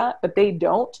maybe do that, but they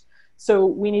don't. So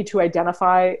we need to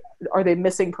identify, are they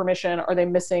missing permission? Are they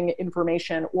missing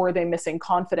information? Or are they missing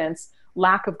confidence?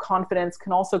 Lack of confidence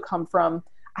can also come from,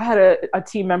 I had a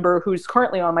team member who's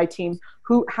currently on my team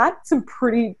who had some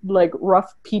pretty like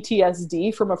rough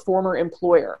PTSD from a former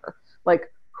employer,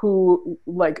 like who,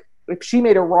 like if she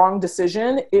made a wrong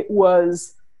decision, it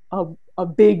was a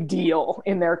big deal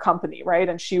in their company, right?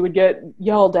 And she would get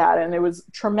yelled at and it was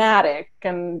traumatic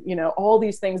and, you know, all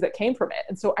these things that came from it.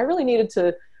 And so I really needed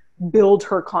to build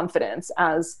her confidence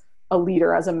as a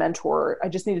leader, as a mentor. I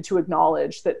just needed to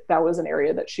acknowledge that that was an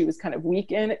area that she was kind of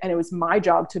weak in. And it was my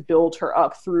job to build her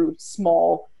up through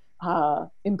small,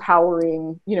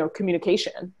 empowering, you know,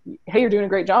 communication. Hey, you're doing a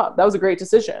great job. That was a great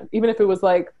decision. Even if it was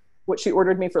like what she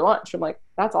ordered me for lunch, I'm like,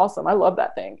 that's awesome. I love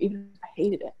that thing. Even if I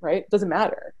hated it, right? It doesn't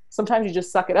matter. Sometimes you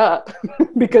just suck it up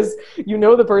because you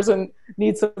know the person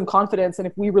needs some confidence. And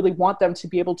if we really want them to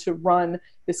be able to run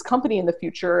this company in the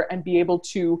future and be able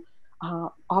to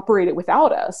operate it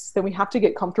without us, then we have to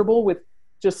get comfortable with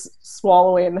just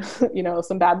swallowing, you know,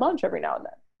 some bad lunch every now and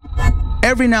then.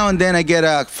 Every now and then I get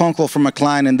a phone call from a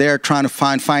client and they're trying to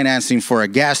find financing for a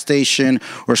gas station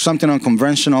or something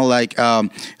unconventional like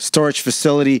storage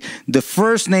facility. The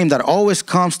first name that always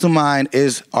comes to mind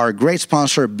is our great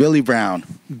sponsor, Billy Brown.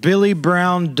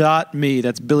 BillyBrown.me.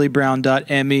 That's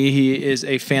BillyBrown.me. He is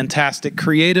a fantastic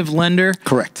creative lender.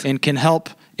 Correct. And can help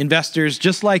investors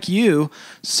just like you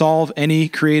solve any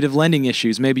creative lending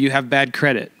issues. Maybe you have bad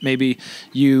credit. Maybe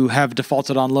you have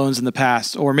defaulted on loans in the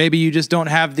past, or maybe you just don't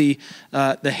have the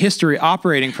history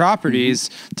operating properties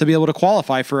to be able to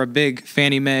qualify for a big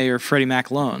Fannie Mae or Freddie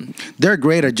Mac loan. They're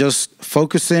great at just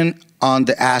focusing on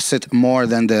the asset more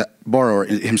than the borrower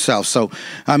himself. So,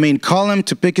 I mean, call him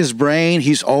to pick his brain.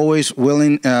 He's always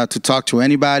willing to talk to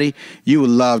anybody. You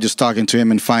would love just talking to him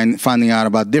and finding out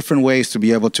about different ways to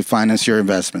be able to finance your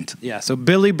investment. Yeah, so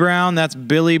Billy Brown, that's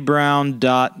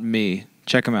BillyBrown.me.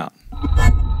 Check him out.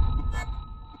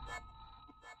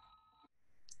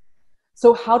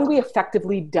 So how do we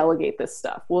effectively delegate this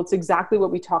stuff? Well, it's exactly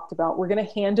what we talked about. We're going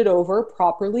to hand it over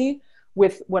properly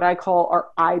with what I call our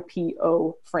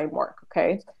IPO framework.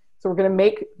 Okay. So we're going to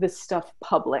make this stuff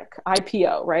public.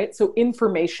 IPO, right? So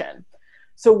information.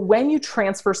 So when you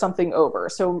transfer something over,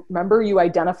 so remember you're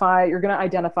going to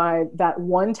identify that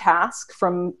one task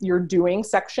from your doing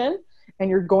section, and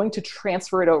you're going to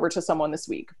transfer it over to someone this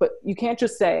week. But you can't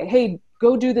just say, hey,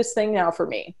 go do this thing now for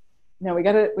me. No, we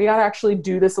gotta actually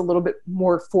do this a little bit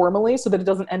more formally so that it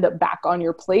doesn't end up back on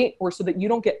your plate, or so that you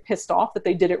don't get pissed off that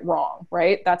they did it wrong,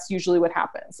 right? That's usually what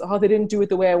happens. Oh, they didn't do it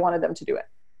the way I wanted them to do it.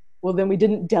 Well, then we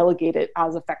didn't delegate it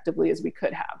as effectively as we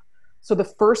could have. So the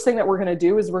first thing that we're going to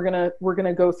do is we're going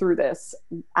to go through this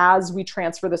as we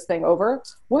transfer this thing over.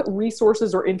 What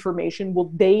resources or information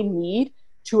will they need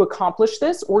to accomplish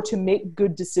this or to make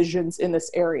good decisions in this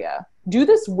area? Do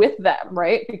this with them,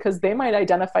 right? Because they might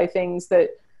identify things that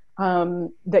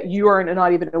you are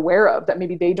not even aware of, that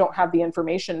maybe they don't have the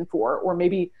information for, or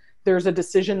maybe there's a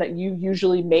decision that you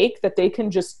usually make that they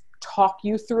can just talk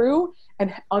you through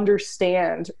and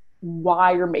understand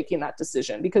why you're making that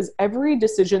decision. Because every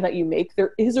decision that you make,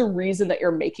 there is a reason that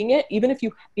you're making it. Even if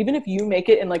you make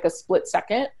it in like a split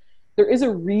second, there is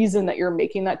a reason that you're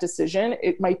making that decision.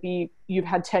 It might be you've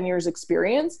had 10 years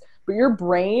experience, but your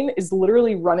brain is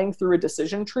literally running through a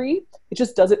decision tree. It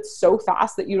just does it so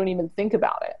fast that you don't even think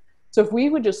about it. So if we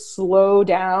would just slow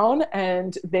down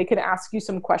and they could ask you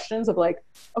some questions of like,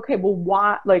 okay, well,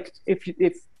 why, like if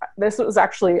this was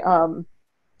actually,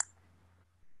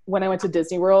 when I went to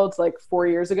Disney World like 4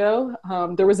 years ago,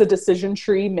 there was a decision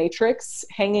tree matrix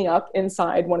hanging up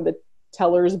inside one of the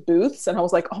teller's booths. And I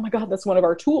was like, oh my God, that's one of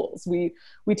our tools. We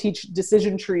teach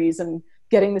decision trees and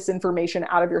getting this information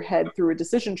out of your head through a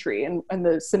decision tree. And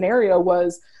the scenario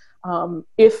was,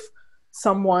 if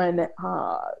someone,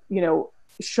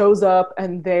 shows up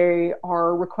and they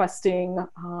are requesting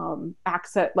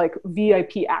access, like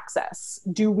VIP access,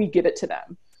 do we give it to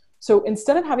them? So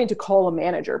instead of having to call a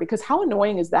manager, because how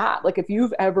annoying is that? Like if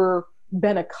you've ever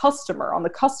been a customer on the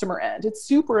customer end, it's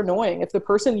super annoying if the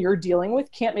person you're dealing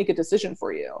with can't make a decision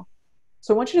for you.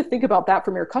 So I want you to think about that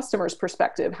from your customer's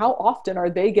perspective. How often are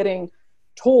they getting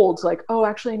told like, oh,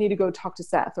 actually I need to go talk to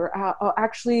Seth, or oh,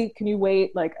 actually, can you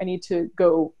wait? Like I need to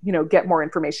go, get more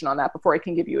information on that before I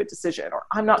can give you a decision, or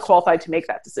I'm not qualified to make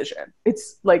that decision.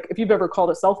 It's like, if you've ever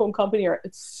called a cell phone company, or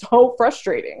it's so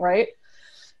frustrating, right?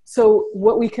 So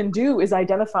what we can do is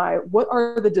identify what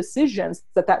are the decisions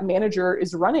that manager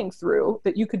is running through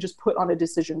that you could just put on a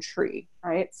decision tree,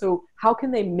 right? So how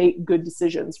can they make good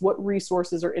decisions? What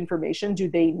resources or information do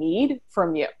they need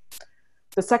from you?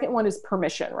 The second one is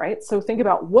permission, right? So think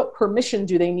about what permission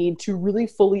do they need to really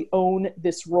fully own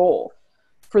this role,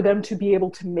 for them to be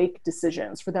able to make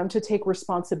decisions, for them to take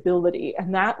responsibility.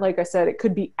 And that, like I said, it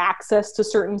could be access to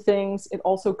certain things. It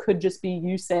also could just be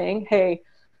you saying, hey,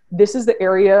 this is the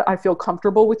area I feel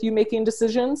comfortable with you making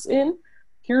decisions in.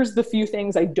 Here's the few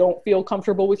things I don't feel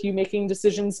comfortable with you making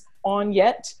decisions on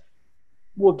yet.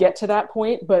 We'll get to that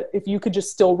point, but if you could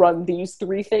just still run these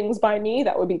 3 things by me,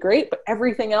 that would be great. But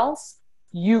everything else,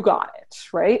 you got it,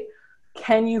 right?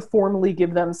 Can you formally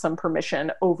give them some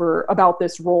permission about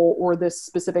this role or this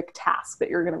specific task that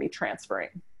you're going to be transferring?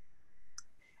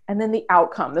 And then the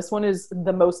outcome. This one is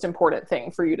the most important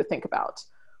thing for you to think about.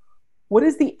 What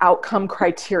is the outcome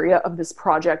criteria of this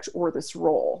project or this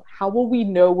role? How will we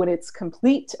know when it's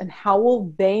complete, and how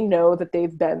will they know that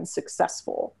they've been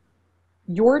successful?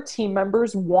 Your team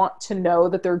members want to know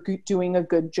that they're doing a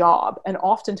good job. And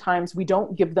oftentimes we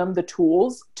don't give them the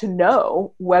tools to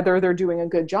know whether they're doing a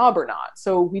good job or not.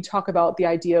 So we talk about the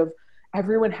idea of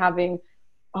everyone having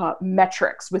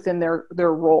metrics within their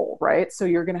role, right? So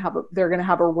they're going to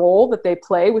have a role that they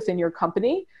play within your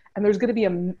company, and there's going to be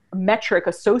a metric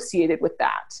associated with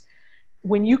that.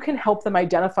 When you can help them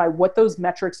identify what those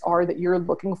metrics are that you're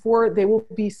looking for, they will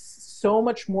be so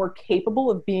much more capable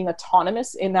of being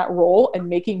autonomous in that role and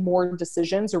making more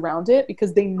decisions around it,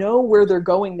 because they know where they're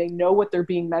going. They know what they're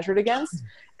being measured against.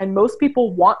 And most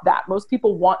people want that. Most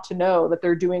people want to know that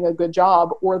they're doing a good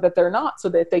job or that they're not, so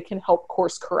that they can help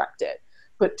course correct it.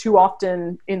 But too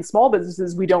often in small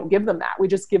businesses, we don't give them that. We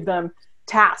just give them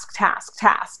task. How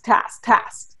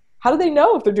do they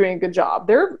know if they're doing a good job?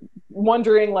 They're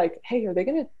wondering like, hey, are they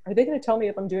gonna tell me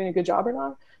if I'm doing a good job or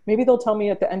not? Maybe they'll tell me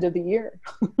at the end of the year,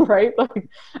 right? Like,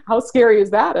 how scary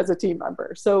is that as a team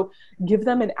member? So give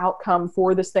them an outcome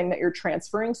for this thing that you're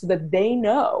transferring, so that they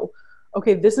know,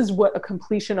 okay, this is what a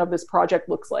completion of this project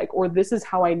looks like, or this is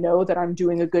how I know that I'm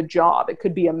doing a good job. It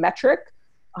could be a metric.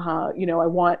 I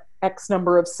want X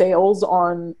number of sales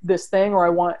on this thing, or I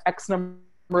want X number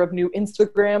of new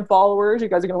Instagram followers. You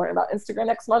guys are going to learn about Instagram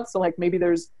next month. So like maybe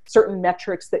there's certain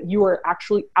metrics that you are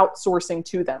actually outsourcing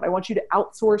to them. I want you to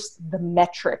outsource the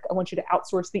metric. I want you to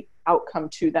outsource the outcome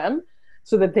to them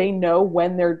so that they know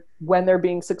when they're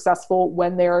being successful,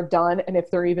 when they are done, and if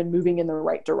they're even moving in the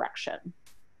right direction.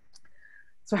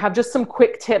 So I have just some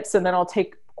quick tips and then I'll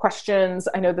take questions.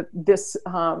 I know that this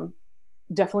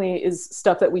definitely is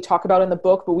stuff that we talk about in the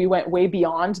book, but we went way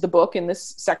beyond the book in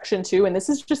this section too. And this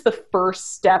is just the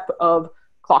first step of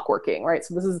clockworking, right?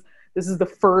 So this is the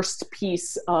first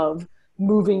piece of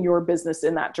moving your business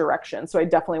in that direction. So I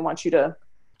definitely want you to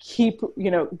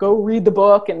go read the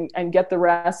book and get the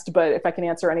rest, but if I can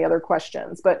answer any other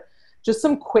questions. But just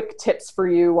some quick tips for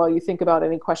you while you think about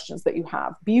any questions that you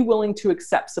have. Be willing to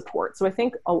accept support. So I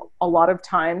think a lot of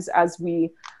times as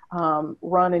we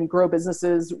run and grow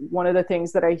businesses, one of the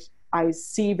things that I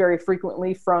see very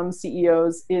frequently from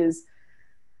CEOs is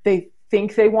they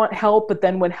think they want help, but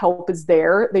then when help is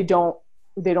there, they don't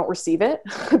receive it.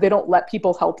 They don't let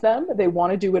people help them. They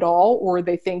want to do it all, or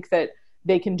they think that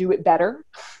they can do it better,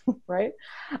 right?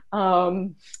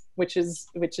 Which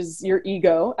is your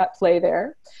ego at play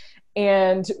there.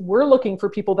 And we're looking for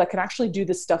people that can actually do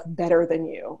this stuff better than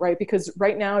you, right? Because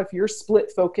right now, if you're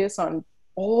split focus on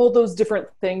all those different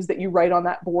things that you write on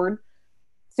that board,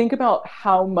 think about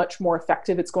how much more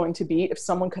effective it's going to be if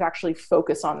someone could actually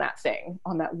focus on that thing,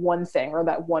 on that one thing or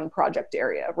that one project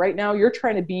area. Right now, you're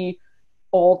trying to be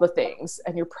all the things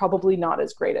and you're probably not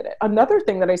as great at it. Another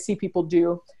thing that I see people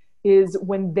do is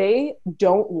when they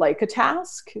don't like a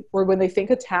task or when they think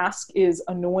a task is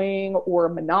annoying or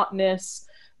monotonous,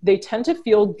 they tend to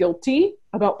feel guilty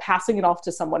about passing it off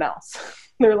to someone else.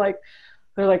 They're like,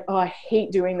 oh, I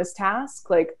hate doing this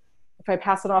task. Like if I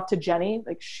pass it off to Jenny,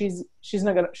 like she's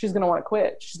gonna want to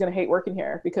quit. She's gonna hate working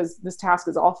here because this task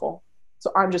is awful.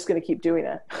 So I'm just gonna keep doing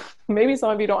it. Maybe some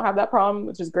of you don't have that problem,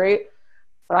 which is great.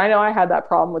 But I know I had that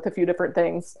problem with a few different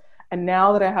things. And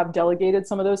now that I have delegated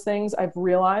some of those things, I've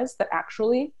realized that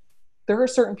actually there are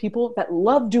certain people that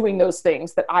love doing those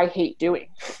things that I hate doing.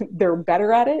 They're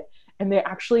better at it. And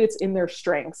it's in their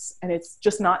strengths and it's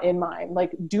just not in mine.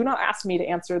 Like, do not ask me to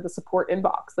answer the support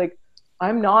inbox. Like,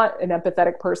 I'm not an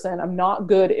empathetic person. I'm not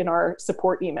good in our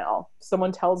support email.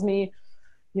 Someone tells me,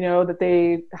 that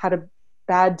they had a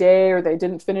bad day or they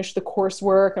didn't finish the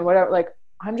coursework and whatever. Like,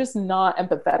 I'm just not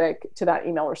empathetic to that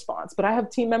email response. But I have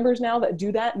team members now that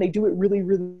do that and they do it really,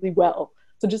 really well.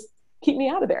 So just keep me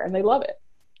out of there and they love it.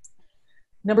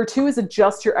 Number 2 is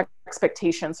adjust your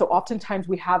expectations. So oftentimes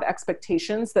we have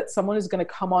expectations that someone is going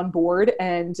to come on board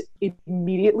and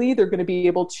immediately they're going to be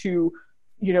able to,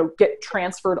 get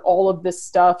transferred all of this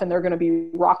stuff and they're going to be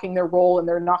rocking their role and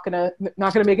they're not going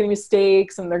to make any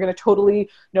mistakes and they're going to totally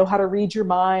know how to read your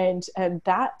mind. And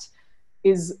that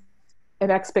is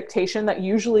an expectation that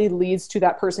usually leads to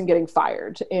that person getting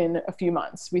fired in a few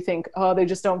months. We think, oh, they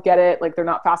just don't get it. Like they're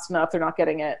not fast enough. They're not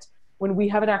getting it. When we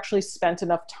haven't actually spent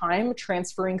enough time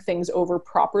transferring things over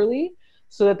properly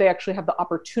so that they actually have the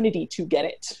opportunity to get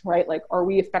it, right? Like, are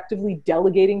we effectively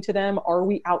delegating to them? Are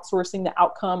we outsourcing the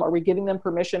outcome? Are we giving them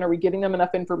permission? Are we giving them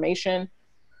enough information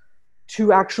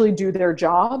to actually do their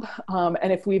job?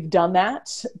 And if we've done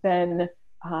that, then,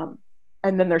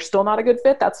 and then they're still not a good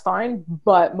fit, that's fine.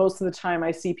 But most of the time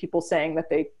I see people saying that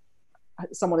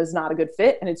someone is not a good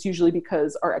fit. And it's usually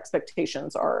because our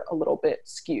expectations are a little bit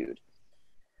skewed.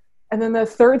 And then the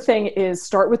third thing is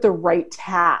start with the right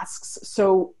tasks.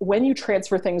 So when you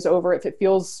transfer things over, if it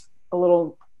feels a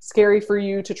little scary for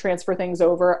you to transfer things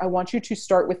over, I want you to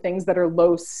start with things that are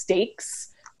low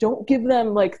stakes. Don't give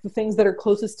them like the things that are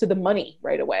closest to the money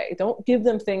right away. Don't give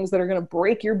them things that are going to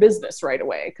break your business right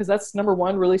away, because that's, number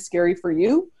one, really scary for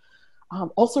you.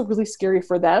 Also really scary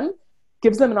for them.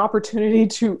 Gives them an opportunity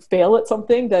to fail at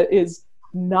something that is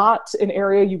not an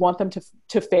area you want them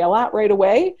to fail at right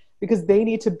away, because they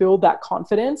need to build that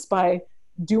confidence by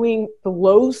doing the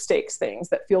low stakes things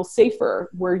that feel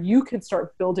safer, where you can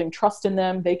start building trust in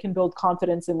them. They can build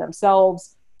confidence in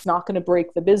themselves. It's not going to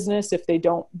break the business if they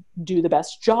don't do the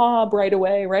best job right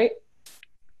away, right?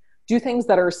 Do things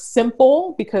that are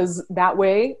simple, because that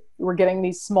way we're getting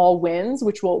these small wins,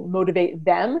 which will motivate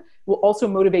them, will also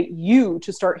motivate you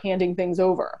to start handing things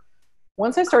over.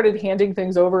 Once I started handing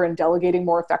things over and delegating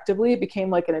more effectively, it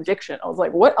became like an addiction. I was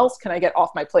like, what else can I get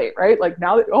off my plate, right? Like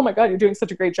now that, oh my God, you're doing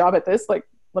such a great job at this. Like,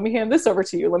 let me hand this over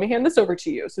to you. Let me hand this over to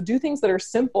you. So do things that are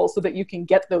simple so that you can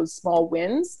get those small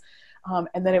wins.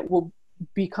 And then it will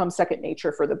become second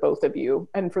nature for the both of you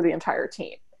and for the entire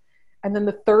team. And then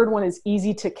the third one is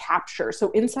easy to capture.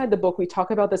 So inside the book, we talk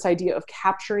about this idea of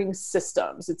capturing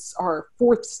systems. It's our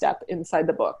fourth step inside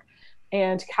the book.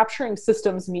 And capturing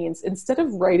systems means instead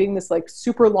of writing this like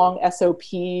super long SOP,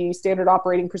 standard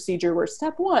operating procedure, where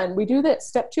step 1, we do this,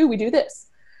 step 2, we do this.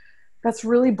 That's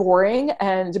really boring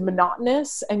and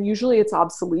monotonous. And usually it's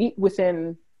obsolete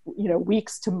within,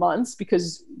 weeks to months,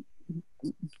 because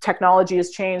technology has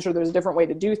changed, or there's a different way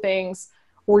to do things,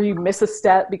 or you miss a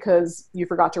step because you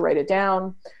forgot to write it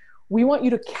down. We want you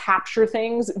to capture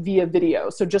things via video.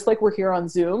 So just like we're here on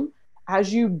Zoom,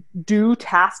 as you do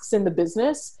tasks in the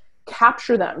business,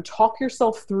 capture them, talk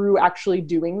yourself through actually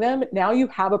doing them. Now you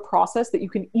have a process that you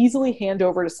can easily hand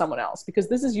over to someone else, because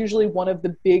this is usually one of the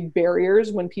big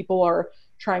barriers when people are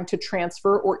trying to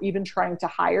transfer or even trying to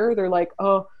hire. They're like,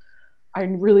 oh, I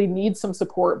really need some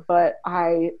support, but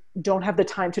I don't have the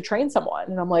time to train someone.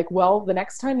 And I'm like, well, the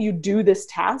next time you do this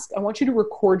task, I want you to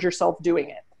record yourself doing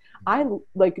it.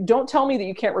 Don't tell me that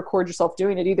you can't record yourself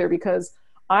doing it either, because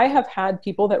I have had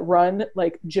people that run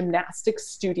like gymnastics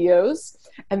studios,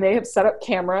 and they have set up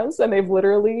cameras and they've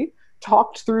literally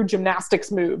talked through gymnastics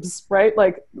moves, right?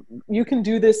 Like, you can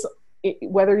do this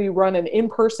whether you run an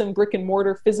in-person brick and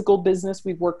mortar physical business.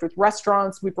 We've worked with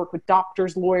restaurants, we've worked with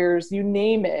doctors, lawyers, you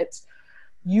name it.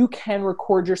 You can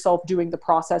record yourself doing the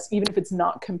process, even if it's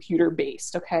not computer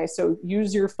based. Okay. So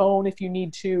use your phone if you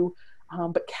need to,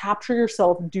 but capture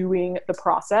yourself doing the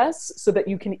process so that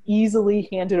you can easily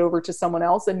hand it over to someone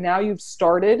else. And now you've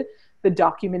started the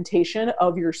documentation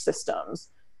of your systems.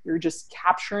 You're just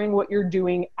capturing what you're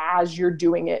doing as you're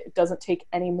doing it. It doesn't take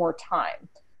any more time.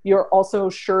 You're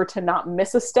also sure to not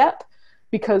miss a step,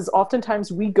 because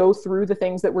oftentimes we go through the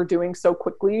things that we're doing so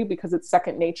quickly because it's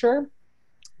second nature.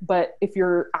 But if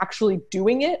you're actually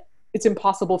doing it, it's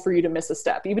impossible for you to miss a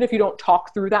step. Even if you don't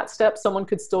talk through that step, someone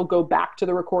could still go back to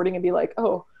the recording and be like,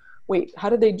 oh, wait, how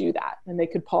did they do that? And they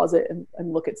could pause it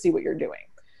and look at, see what you're doing.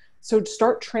 So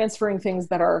start transferring things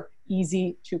that are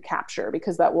easy to capture,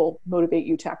 because that will motivate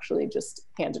you to actually just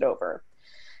hand it over.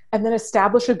 And then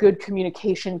establish a good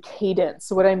communication cadence.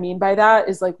 So what I mean by that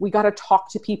is, like, we got to talk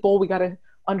to people. We got to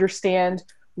understand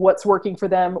what's working for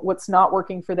them, what's not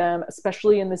working for them,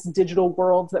 especially in this digital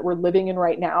world that we're living in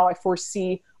right now. I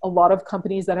foresee a lot of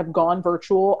companies that have gone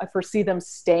virtual. I foresee them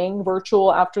staying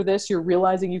virtual after this. You're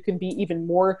realizing you can be even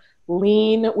more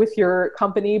lean with your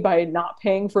company by not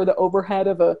paying for the overhead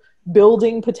of a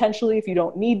building potentially if you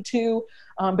don't need to.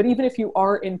 But even if you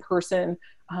are in person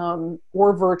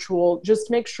or virtual,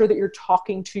 just make sure that you're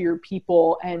talking to your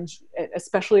people. And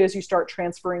especially as you start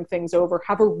transferring things over,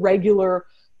 have a regular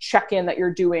check-in that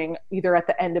you're doing either at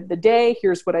the end of the day.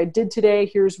 Here's what I did today.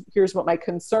 Here's what my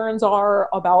concerns are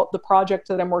about the project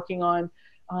that I'm working on.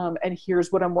 And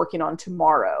here's what I'm working on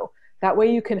tomorrow. That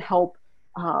way you can help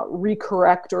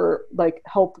recorrect or like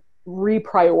help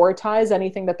reprioritize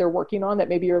anything that they're working on that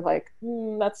maybe you're like,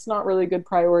 that's not really a good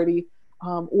priority.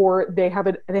 Or they have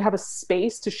a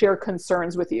space to share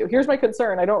concerns with you. Here's my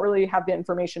concern. I don't really have the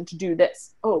information to do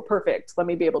this. Oh, perfect. Let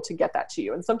me be able to get that to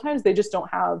you. And sometimes they just don't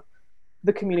have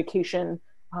the communication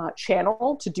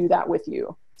channel to do that with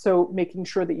you. So making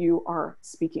sure that you are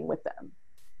speaking with them.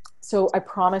 So I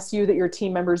promise you that your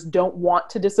team members don't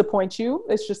want to disappoint you.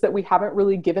 It's just that we haven't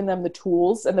really given them the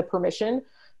tools and the permission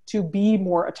to be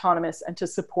more autonomous and to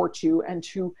support you and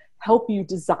to help you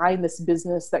design this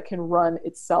business that can run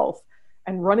itself.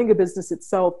 And running a business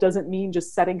itself doesn't mean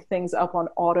just setting things up on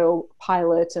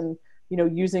autopilot and,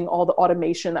 using all the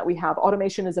automation that we have.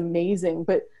 Automation is amazing,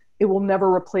 but it will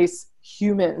never replace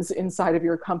humans inside of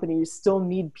your company. You still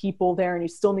need people there, and you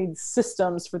still need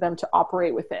systems for them to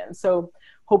operate within. So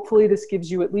hopefully this gives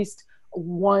you at least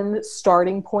one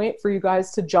starting point for you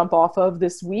guys to jump off of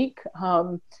this week.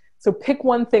 So pick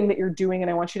one thing that you're doing,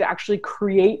 and I want you to actually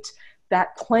create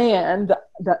that plan,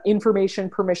 the information,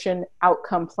 permission,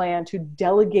 outcome plan, to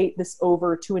delegate this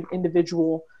over to an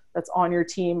individual that's on your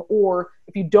team. Or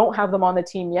if you don't have them on the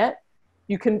team yet,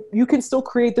 you can still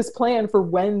create this plan for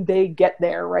when they get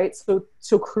there, right? So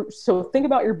think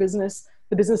about your business,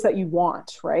 the business that you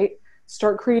want, right?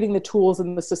 Start creating the tools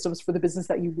and the systems for the business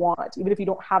that you want. Even if you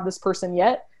don't have this person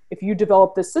yet, if you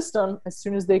develop this system, as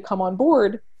soon as they come on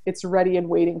board, it's ready and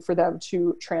waiting for them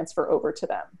to transfer over to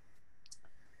them.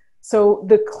 So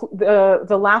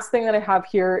the last thing that I have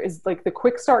here is like the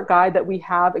quick start guide that we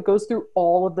have. It goes through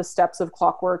all of the steps of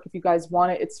Clockwork. If you guys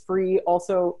want it, it's free.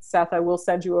 Also, Seth, I will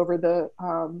send you over the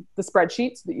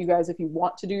spreadsheet so that you guys, if you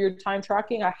want to do your time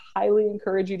tracking, I highly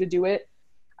encourage you to do it.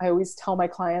 I always tell my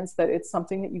clients that it's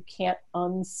something that you can't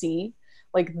unsee.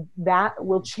 Like, that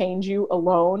will change you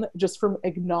alone just from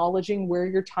acknowledging where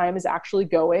your time is actually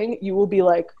going. You will be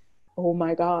like, oh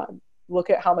my God, look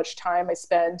at how much time I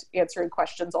spend answering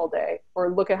questions all day,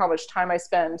 or look at how much time I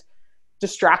spend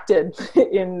distracted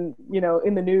in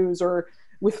the news, or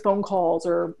with phone calls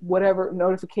or whatever,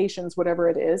 notifications, whatever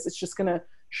it is. It's just going to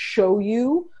show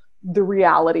you the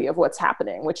reality of what's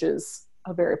happening, which is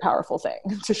a very powerful thing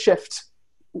to shift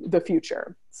the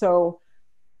future. So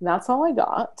that's all I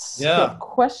got. Yeah.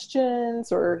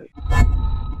 Questions or...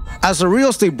 As a real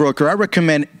estate broker, I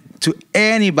recommend to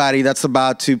anybody that's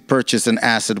about to purchase an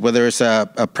asset, whether it's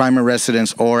a primary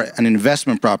residence or an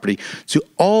investment property, to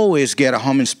always get a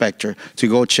home inspector to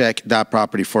go check that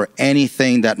property for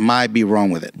anything that might be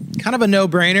wrong with it. Kind of a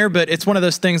no-brainer, but it's one of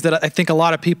those things that I think a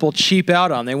lot of people cheap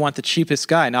out on. They want the cheapest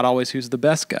guy, not always who's the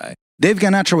best guy. Dave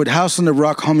Ganatra with House on the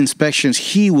Rock Home Inspections,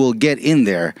 he will get in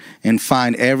there and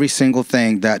find every single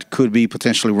thing that could be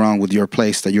potentially wrong with your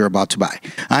place that you're about to buy.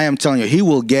 I am telling you, he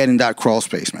will get in that crawl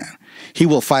space, man. He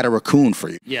will fight a raccoon for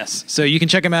you. Yes. So you can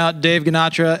check him out, Dave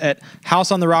Ganatra, at House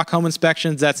on the Rock Home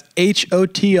Inspections. That's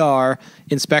HOTR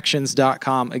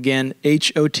inspections.com. Again,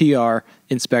 HOTR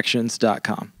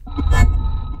inspections.com.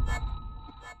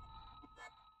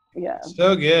 Yeah.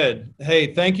 So good.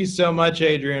 Hey, thank you so much,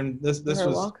 Adrienne. This You're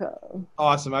was welcome.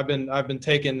 awesome. I've been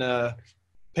taking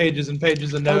pages and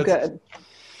pages of notes. Oh, good.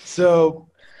 So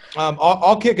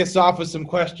I'll kick us off with some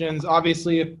questions.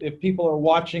 Obviously, if people are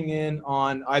watching in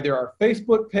on either our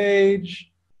Facebook page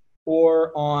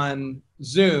or on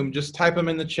Zoom, just type them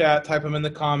in the chat, type them in the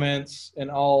comments,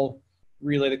 and I'll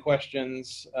relay the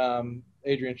questions.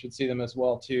 Adrienne should see them as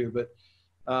well too. But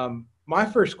my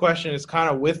first question is kind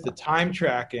of with the time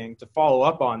tracking to follow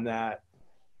up on that.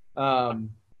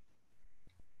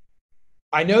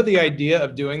 I know the idea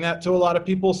of doing that to a lot of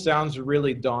people sounds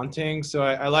really daunting. So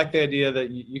I like the idea that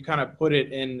you kind of put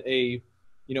it in a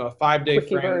 5-day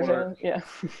framework. Version. Yeah.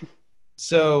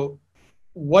 So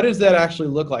what does that actually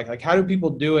look like? Like, how do people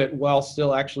do it while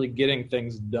still actually getting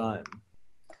things done?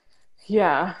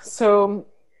 Yeah. So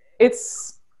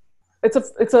it's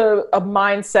a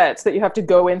mindset that you have to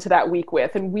go into that week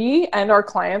with. And we and our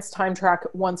clients time track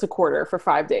once a quarter for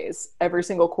 5 days, every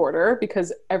single quarter,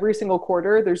 because every single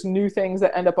quarter there's new things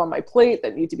that end up on my plate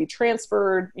that need to be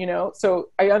transferred, so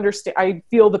I understand, I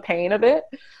feel the pain of it,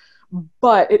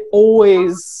 but it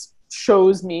always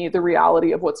shows me the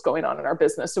reality of what's going on in our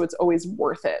business. So it's always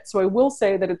worth it. So I will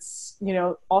say that it's,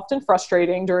 often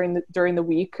frustrating during the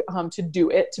week to do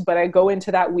it, but I go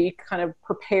into that week kind of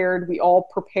prepared. We all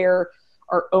prepare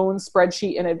our own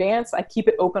spreadsheet in advance. I keep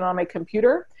it open on my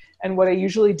computer. And what I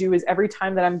usually do is every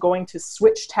time that I'm going to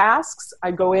switch tasks,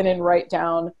 I go in and write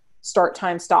down start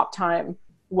time, stop time.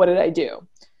 What did I do?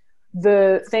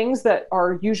 The things that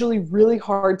are usually really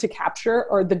hard to capture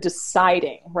are the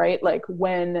deciding, right? Like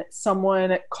when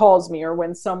someone calls me or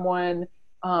when someone,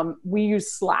 we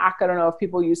use Slack. I don't know if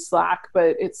people use Slack,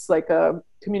 but it's like a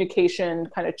communication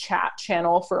kind of chat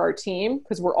channel for our team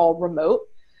because we're all remote.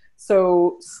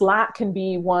 So Slack can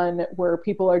be one where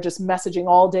people are just messaging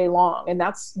all day long, and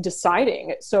that's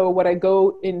deciding. So what I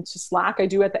go into Slack, I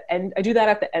do that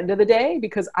at the end of the day,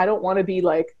 because I don't want to be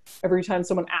like, every time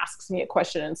someone asks me a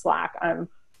question in Slack, I'm,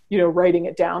 writing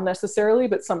it down necessarily,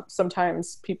 but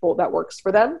sometimes people, that works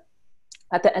for them.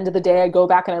 At the end of the day, I go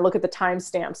back and I look at the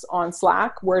timestamps on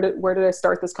Slack. Where did I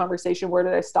start this conversation? Where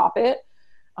did I stop it?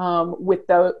 With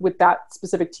that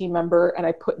specific team member, and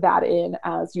I put that in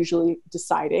as usually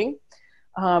deciding.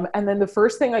 And then the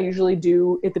first thing I usually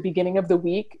do at the beginning of the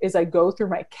week is I go through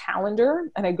my calendar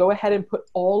and I go ahead and put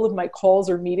all of my calls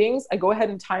or meetings. I go ahead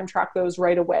and time track those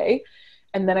right away.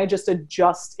 And then I just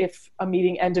adjust if a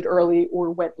meeting ended early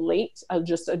or went late. I'll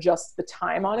just adjust the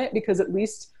time on it, because at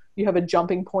least you have a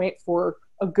jumping point for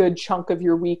a good chunk of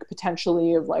your week,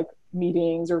 potentially, of like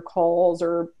meetings or calls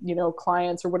or,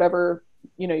 clients or whatever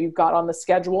you've got on the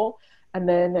schedule. And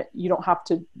then you don't have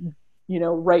to,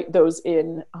 write those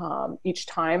in each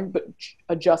time, but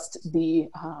adjust the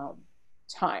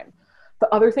time.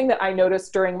 The other thing that I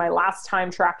noticed during my last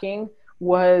time tracking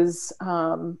was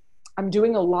I'm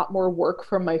doing a lot more work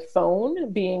from my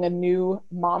phone, being a new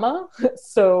mama.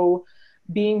 So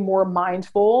being more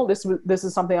mindful, this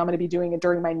is something I'm going to be doing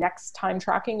during my next time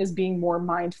tracking, is being more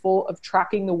mindful of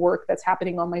tracking the work that's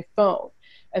happening on my phone.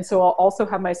 And so I'll also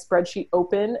have my spreadsheet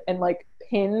open and like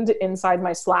pinned inside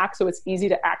my Slack, so it's easy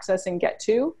to access and get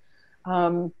to.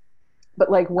 But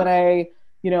like when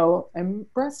I'm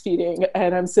breastfeeding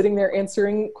and I'm sitting there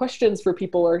answering questions for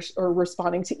people or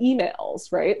responding to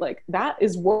emails, right? Like that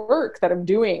is work that I'm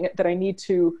doing that I need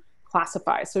to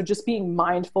classify. So just being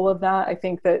mindful of that. I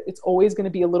think that it's always going to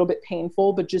be a little bit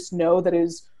painful, but just know that it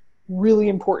is really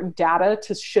important data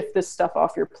to shift this stuff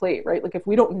off your plate, right? Like if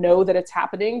we don't know that it's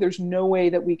happening, there's no way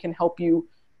that we can help you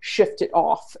shift it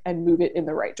off and move it in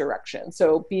the right direction.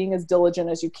 So being as diligent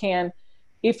as you can.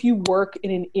 If you work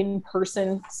in an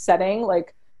in-person setting,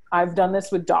 like I've done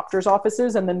this with doctor's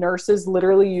offices, and the nurses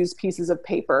literally use pieces of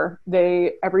paper.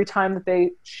 Every time that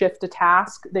they shift a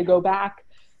task, they go back.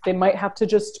 They might have to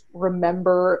just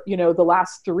remember, the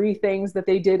last 3 things that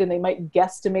they did, and they might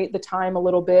guesstimate the time a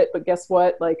little bit, but guess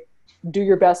what? Like, do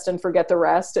your best and forget the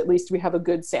rest. At least we have a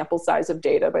good sample size of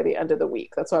data by the end of the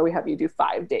week. That's why we have you do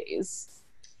 5 days.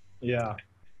 Yeah.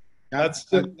 That's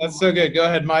so good. Go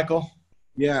ahead, Michael.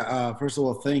 Yeah. First of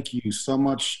all, thank you so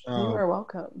much. You are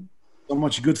welcome. So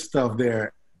much good stuff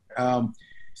there.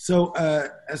 So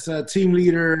as a team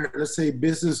leader, let's say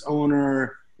business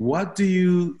owner, what do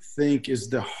you think is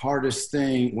the hardest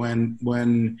thing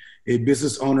when a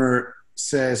business owner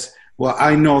says, well,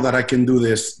 I know that I can do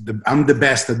this. I'm the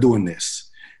best at doing this.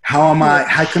 How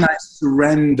can I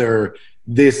surrender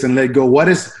this and let go?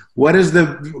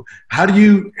 How do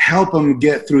you help them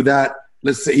get through that?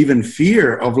 Let's say even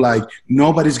fear of like,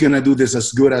 nobody's going to do this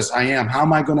as good as I am. How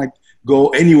am I going to go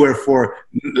anywhere for,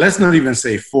 let's not even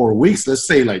say 4 weeks. Let's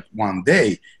say like 1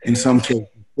 day in some cases.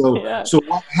 So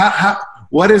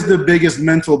what is the biggest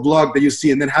mental block that you see?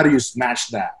 And then how do you smash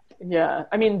that? Yeah.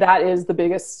 I mean, that is the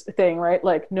biggest thing, right?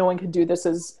 Like, no one could do this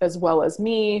as well as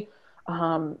me.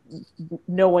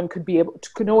 No one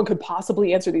could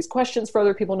possibly answer these questions for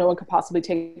other people. No one could possibly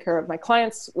take care of my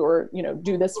clients or,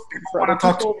 do this for other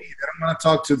people. They don't want to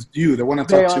talk to you. They want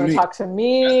to talk to me. Talk to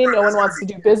me. No one wants to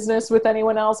do business with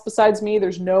anyone else besides me.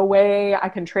 There's no way I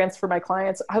can transfer my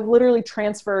clients. I've literally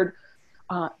transferred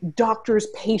doctors'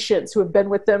 patients who have been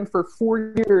with them for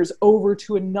 4 years over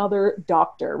to another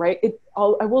doctor, right?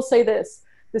 I will say this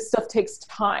stuff takes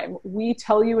time. We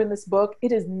tell you in this book,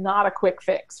 it is not a quick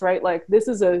fix, right? Like, this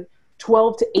is a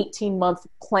 12 to 18 month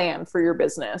plan for your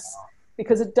business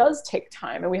because it does take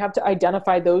time. And we have to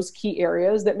identify those key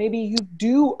areas that maybe you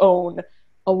do own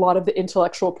a lot of the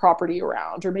intellectual property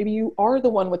around, or maybe you are the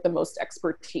one with the most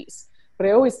expertise. But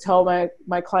I always tell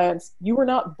my clients, you were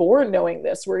not born knowing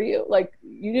this, were you? Like,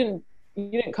 you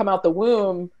didn't come out the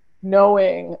womb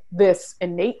knowing this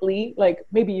innately. Like,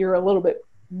 maybe you're a little bit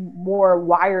more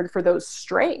wired for those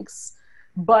strengths,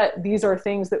 but these are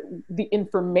things that the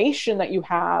information that you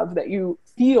have that you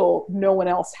feel no one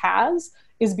else has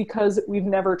is because we've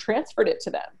never transferred it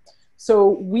to them.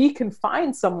 So we can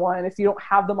find someone, if you don't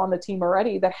have them on the team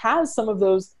already, that has some of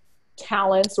those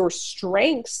talents or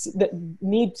strengths that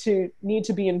need to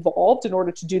be involved in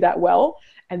order to do that well.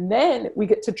 And then we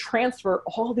get to transfer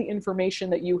all the information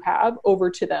that you have over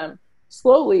to them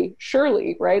slowly,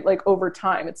 surely, right? Like, over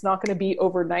time. It's not going to be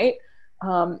overnight.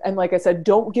 And like I said,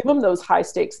 don't give them those high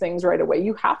stakes things right away.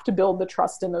 You have to build the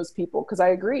trust in those people, because I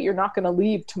agree, you're not going to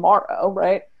leave tomorrow,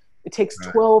 right? It takes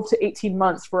 12 to 18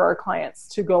 months for our clients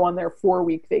to go on their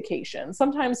 4-week vacation,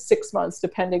 sometimes 6 months,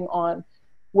 depending on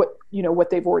what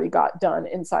they've already got done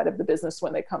inside of the business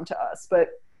when they come to us.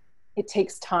 But it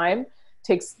takes time,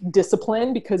 takes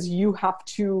discipline, because you have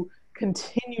to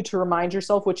continue to remind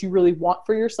yourself what you really want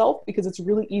for yourself, because it's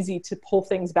really easy to pull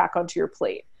things back onto your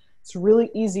plate. It's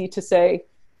really easy to say,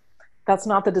 that's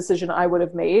not the decision I would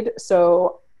have made,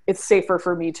 so it's safer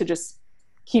for me to just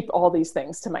keep all these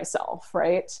things to myself,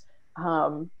 right?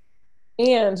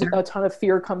 And a ton of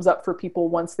fear comes up for people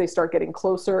once they start getting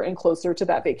closer and closer to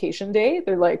that vacation day.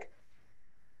 They're like,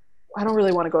 I don't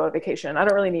really want to go on vacation. I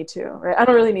don't really need to, right? I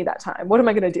don't really need that time. What am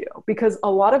I going to do? Because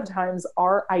a lot of times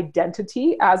our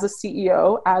identity as a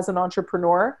CEO, as an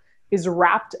entrepreneur, is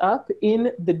wrapped up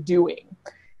in the doing.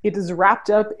 It is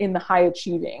wrapped up in the high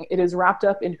achieving. It is wrapped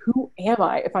up in, who am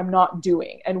I if I'm not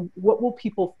doing? And what will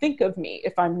people think of me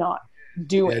if I'm not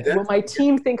doing? Will my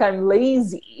team think I'm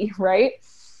lazy, right?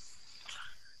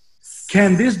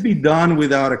 Can this be done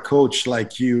without a coach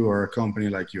like you or a company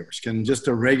like yours? Can just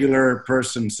a regular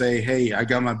person say, hey, I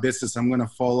got my business, I'm going to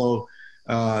follow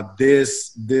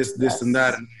this, and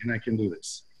that, and I can do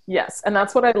this? Yes. And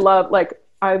that's what I love. Like,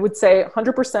 I would say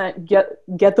 100%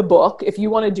 get the book. If you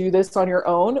want to do this on your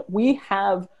own, we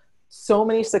have so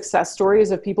many success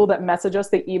stories of people that message us,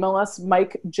 they email us.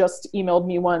 Mike just emailed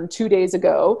me one 2 days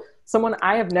ago. Someone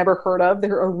I have never heard of.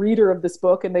 They're a reader of this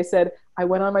book. And they said, I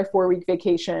went on my 4-week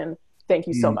vacation. Thank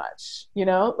you so much.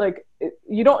 Like,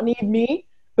 you don't need me,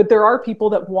 but there are people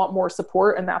that want more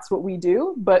support, and that's what we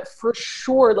do. But for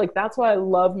sure, like, that's why I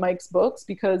love Mike's books,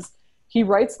 because he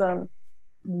writes them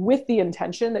with the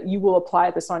intention that you will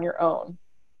apply this on your own,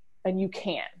 and you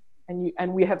can.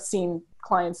 And we have seen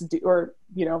clients do, or,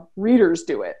 readers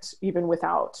do it even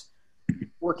without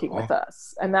working with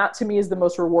us. And that, to me, is the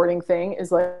most rewarding thing, is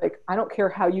like, I don't care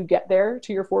how you get there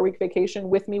to your 4-week vacation,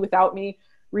 with me, without me,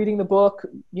 reading the book,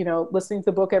 listening to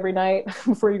the book every night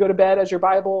before you go to bed as your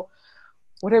Bible,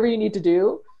 whatever you need to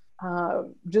do.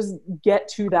 just get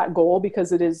to that goal,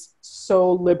 because it is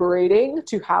so liberating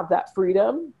to have that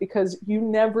freedom, because you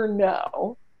never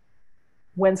know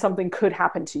when something could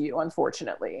happen to you,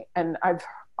 unfortunately. And I've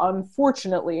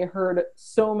unfortunately heard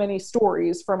so many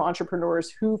stories from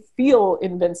entrepreneurs who feel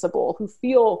invincible, who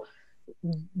feel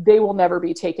they will never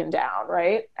be taken down,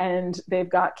 right? And they've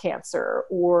got cancer,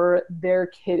 or their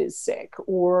kid is sick,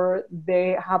 or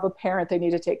they have a parent they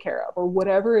need to take care of, or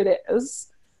whatever it is.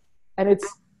 And it's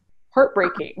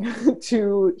heartbreaking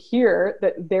to hear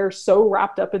that they're so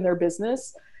wrapped up in their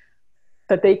business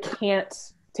that they can't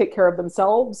take care of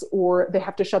themselves, or they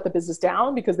have to shut the business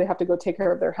down because they have to go take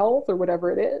care of their health or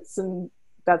whatever it is. And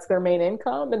that's their main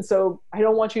income. And so I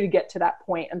don't want you to get to that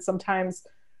point. And sometimes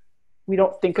we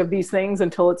don't think of these things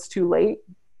until it's too late,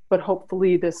 but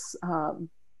hopefully this,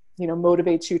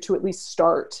 motivates you to at least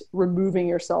start removing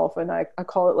yourself. And I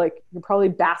call it like, you're probably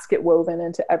basket woven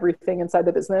into everything inside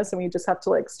the business. And we just have to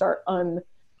like start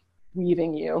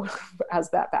unweaving you as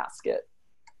that basket.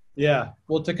 Yeah.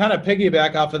 Well, to kind of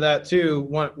piggyback off of that too,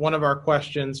 one of our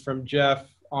questions from Jeff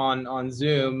on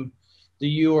Zoom, do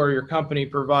you or your company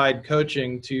provide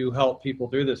coaching to help people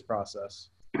through this process?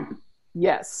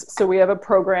 Yes. So we have a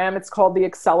program. It's called the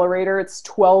Accelerator. It's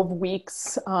 12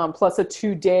 weeks plus a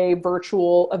 2-day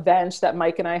virtual event that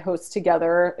Mike and I host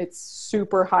together. It's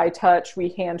super high touch.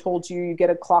 We handhold you. You get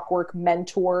a Clockwork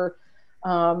mentor,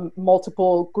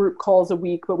 multiple group calls a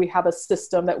week, but we have a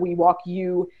system that we walk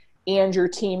you and your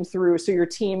team through. So your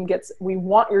team we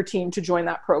want your team to join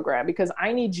that program, because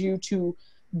I need you to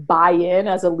buy in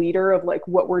as a leader of like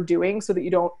what we're doing, so that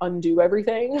you don't undo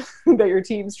everything that your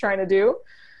team's trying to do.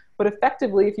 But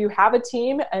effectively, if you have a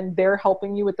team and they're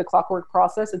helping you with the Clockwork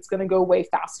process, it's going to go way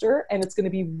faster, and it's going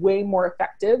to be way more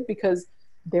effective, because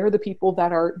they're the people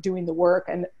that are doing the work.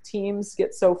 And teams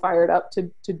get so fired up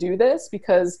to do this,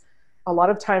 because a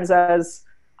lot of times as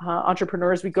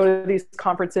entrepreneurs, we go to these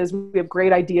conferences, we have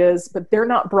great ideas, but they're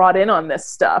not brought in on this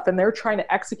stuff, and they're trying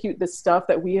to execute this stuff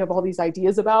that we have all these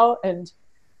ideas about. And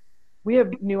we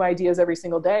have new ideas every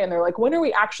single day. And they're like, when are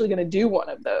we actually going to do one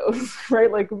of those?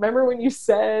 Right? Like, remember when you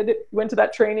said you went to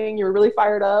that training, you were really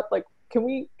fired up. Like, can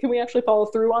we actually follow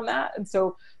through on that? And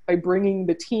so by bringing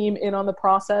the team in on the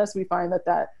process, we find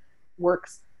that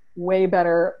works way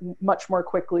better, much more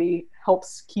quickly,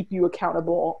 helps keep you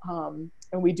accountable.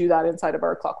 And we do that inside of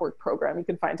our Clockwork program. You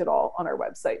can find it all on our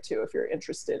website too, if you're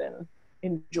interested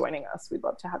in joining us. We'd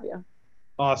love to have you.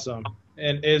 Awesome.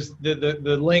 And is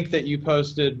the link that you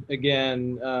posted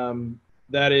again,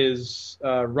 that is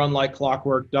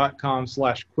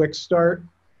runlikeclockwork.com/quickstart?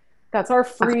 That's our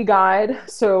free guide.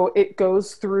 So it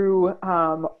goes through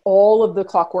all of the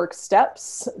Clockwork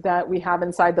steps that we have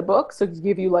inside the book. So to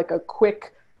give you like a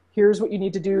quick, here's what you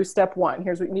need to do, step 1.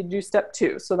 Here's what you need to do, step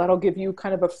 2. So that'll give you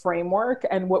kind of a framework.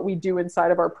 And what we do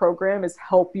inside of our program is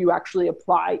help you actually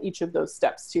apply each of those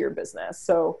steps to your business.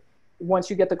 So once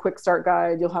you get the quick start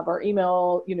guide, you'll have our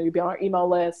email, you'll be on our email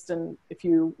list. And if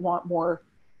you want more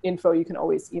info, you can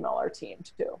always email our team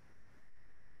too.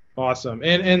 Awesome.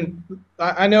 And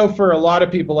I know for a lot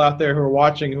of people out there who are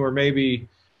watching, who are maybe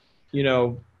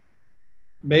even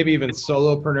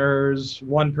solopreneurs,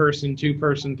 1-person,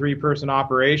 2-person, 3-person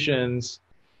operations,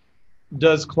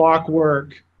 does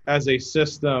Clockwork as a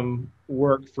system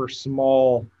work for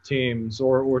small teams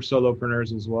or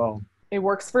solopreneurs as well? It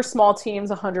works for small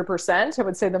teams 100%. I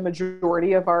would say the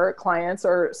majority of our clients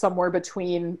are somewhere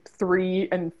between 3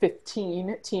 and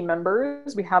 15 team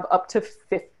members. We have up to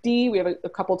 50. We have a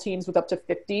couple teams with up to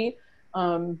 50.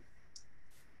 And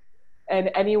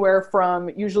anywhere from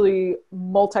usually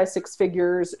multi-6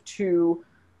 figures to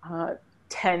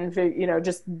 10,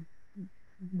 just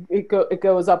it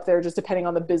goes up there, just depending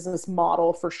on the business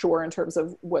model for sure, in terms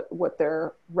of what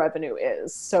their revenue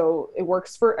is. So it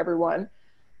works for everyone.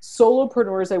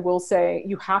 Solopreneurs, I will say,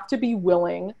 you have to be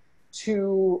willing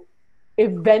to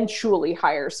eventually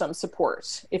hire some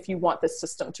support if you want this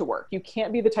system to work. You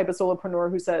can't be the type of solopreneur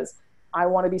who says, I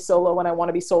want to be solo and I want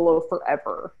to be solo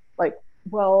forever. Like,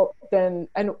 well, then,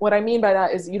 and what I mean by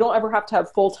that is you don't ever have to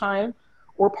have full-time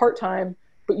or part-time,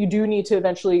 but you do need to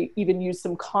eventually even use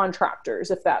some contractors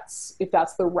if that's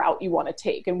the route you want to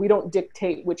take. And we don't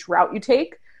dictate which route you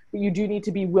take, but you do need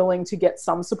to be willing to get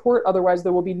some support. Otherwise,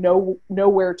 there will be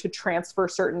nowhere to transfer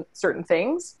certain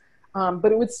things.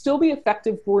 But it would still be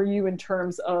effective for you in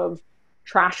terms of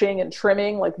trashing and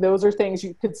trimming. Like, those are things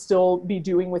you could still be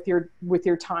doing with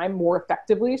your time more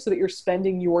effectively, so that you're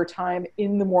spending your time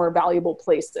in the more valuable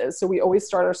places. So we always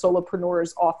start our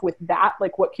solopreneurs off with that.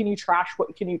 Like, what can you trash?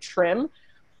 What can you trim?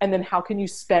 And then how can you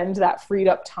spend that freed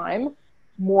up time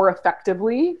more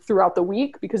effectively throughout the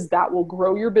week, because that will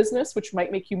grow your business, which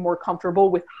might make you more comfortable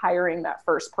with hiring that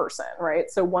first person, right?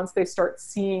 So once they start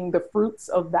seeing the fruits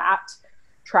of that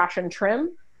trash and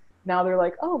trim, now they're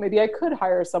like, oh, maybe I could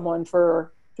hire someone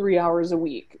for 3 hours a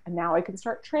week, and now I can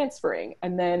start transferring.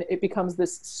 And then it becomes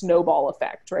this snowball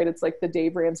effect, right? It's like the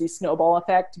Dave Ramsey snowball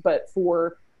effect, but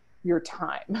for your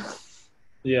time.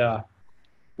 Yeah.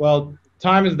 Well,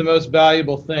 time is the most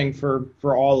valuable thing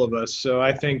for all of us. So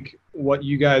I think what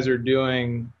you guys are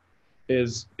doing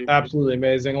is absolutely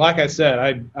amazing. Like I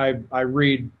said, I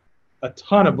read a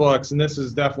ton of books, and this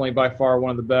is definitely by far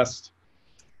one of the best,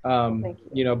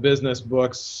 business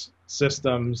books,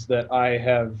 systems that I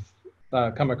have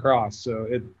come across. So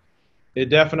it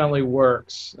definitely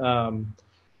works.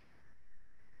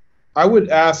 I would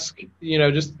ask,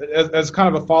 just as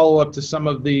kind of a follow-up to some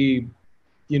of the,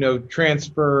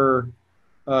 transfer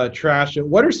trash,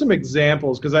 what are some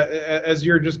examples? Because as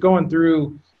you're just going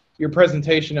through your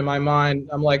presentation in my mind,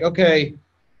 I'm like, okay,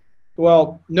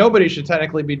 well, nobody should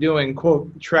technically be doing,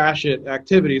 quote, trash it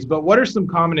activities, but what are some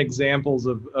common examples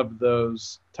of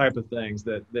those type of things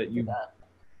that you find?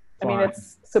 I mean,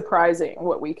 it's surprising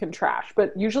what we can trash,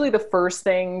 but usually the first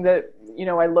thing that,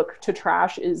 I look to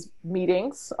trash is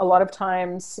meetings. A lot of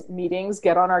times meetings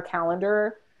get on our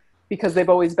calendar because they've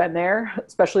always been there,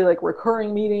 especially like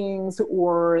recurring meetings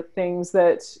or things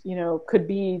that, could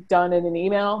be done in an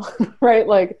email, right?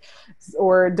 Like,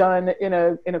 or done in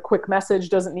a quick message,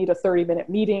 doesn't need a 30-minute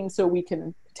meeting. So we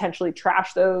can potentially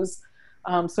trash those.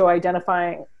 So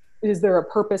identifying, is there a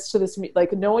purpose to this?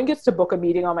 Like, no one gets to book a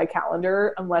meeting on my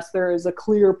calendar unless there is a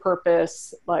clear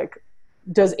purpose. Like,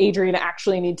 does Adrienne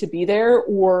actually need to be there,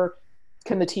 or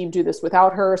can the team do this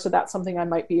without her? So that's something I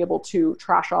might be able to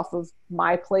trash off of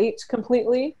my plate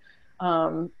completely.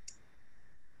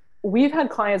 We've had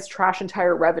clients trash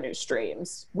entire revenue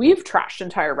streams. We've trashed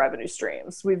entire revenue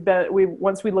streams.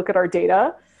 Once we look at our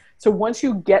data. So once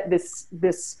you get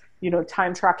this,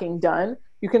 time tracking done,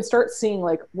 you can start seeing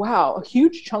like, wow, a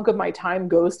huge chunk of my time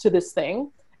goes to this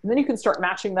thing. And then you can start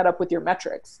matching that up with your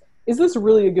metrics. Is this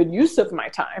really a good use of my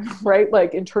time, right?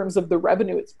 Like in terms of the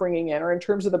revenue it's bringing in, or in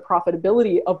terms of the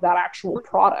profitability of that actual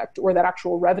product or that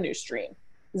actual revenue stream?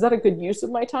 Is that a good use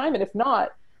of my time? And if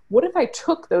not, what if I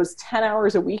took those 10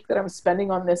 hours a week that I'm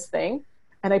spending on this thing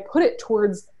and I put it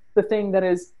towards the thing that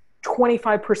is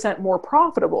 25% more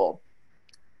profitable?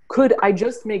 Could I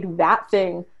just make that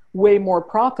thing way more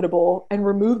profitable and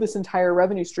remove this entire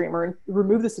revenue stream or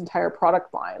remove this entire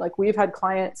product line? Like, we've had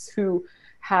clients who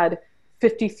had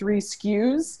 53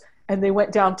 SKUs and they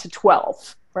went down to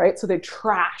 12, right? So they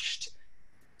trashed,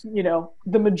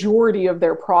 the majority of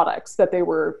their products that they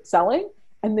were selling,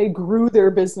 and they grew their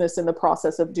business in the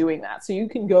process of doing that. So you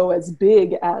can go as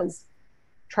big as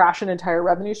trash an entire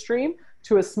revenue stream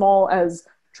to as small as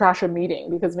trash a meeting,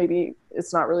 because maybe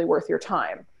it's not really worth your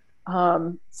time.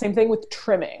 Same thing with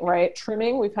trimming, right?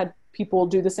 Trimming, we've had people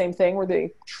do the same thing where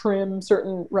they trim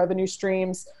certain revenue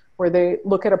streams, where they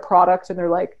look at a product and they're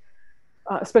like,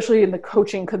 especially in the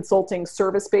coaching, consulting,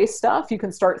 service-based stuff, you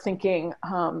can start thinking,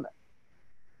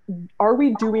 are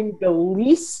we doing the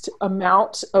least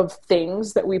amount of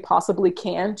things that we possibly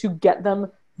can to get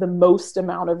them the most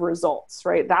amount of results,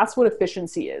 right? That's what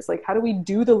efficiency is. Like, how do we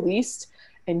do the least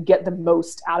and get the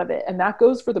most out of it? And that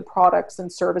goes for the products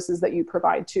and services that you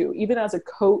provide too. Even as a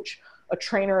coach, a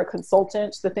trainer, a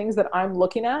consultant, the things that I'm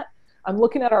looking at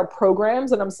our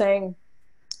programs and I'm saying,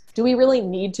 do we really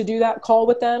need to do that call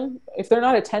with them? If they're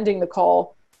not attending the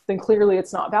call, then clearly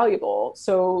it's not valuable.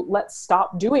 So let's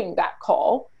stop doing that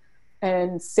call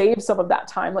and save some of that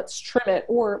time. Let's trim it.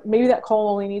 Or maybe that call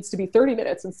only needs to be 30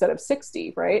 minutes instead of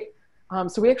 60, right?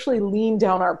 So we actually lean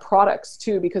down our products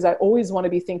too, because I always want to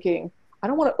be thinking, I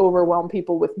don't want to overwhelm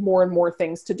people with more and more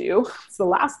things to do. It's the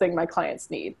last thing my clients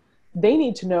need. They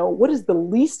need to know what is the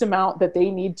least amount that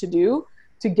they need to do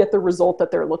to get the result that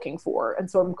they're looking for. And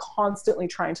so I'm constantly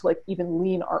trying to even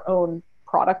lean our own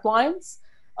product lines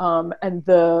and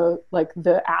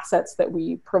the assets that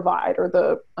we provide, or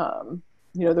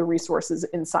the resources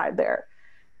inside there.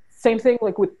 Same thing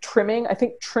with trimming. I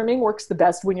think trimming works the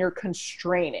best when you're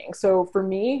constraining. So for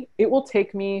me, it will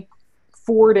take me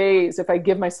 4 days if I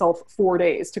give myself 4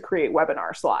 days to create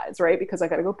webinar slides, right? Because I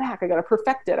got to go back, I got to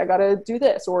perfect it, I got to do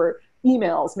this, or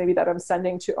emails maybe that I'm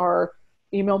sending to our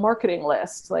email marketing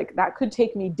list. Like, that could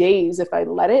take me days if I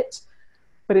let it.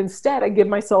 But instead I give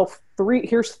myself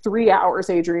here's 3 hours,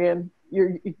 Adrienne.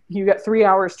 You got 3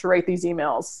 hours to write these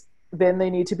emails. Then they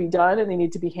need to be done and they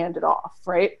need to be handed off,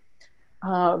 right?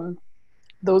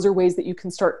 Those are ways that you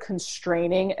can start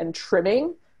constraining and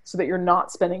trimming so that you're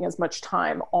not spending as much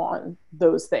time on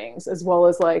those things, as well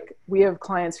as like we have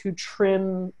clients who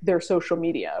trim their social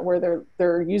media where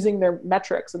they're using their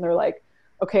metrics and they're like,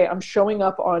 okay, I'm showing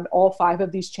up on all 5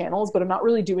 of these channels, but I'm not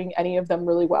really doing any of them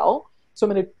really well. So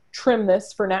I'm going to trim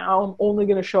this for now. I'm only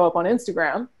going to show up on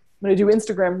Instagram. I'm going to do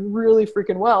Instagram really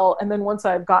freaking well. And then once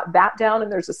I've got that down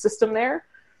and there's a system there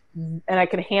and I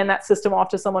can hand that system off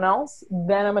to someone else,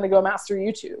 then I'm going to go master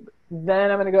YouTube. Then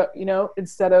I'm going to go, you know,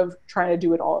 instead of trying to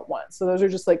do it all at once. So those are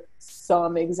just like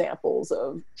some examples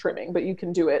of trimming, but you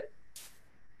can do it,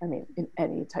 I mean, in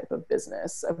any type of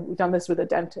business. We've done this with a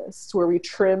dentist where we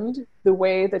trimmed the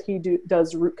way that he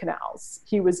does root canals.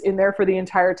 He was in there for the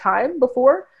entire time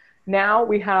before. Now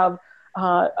we have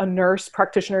a nurse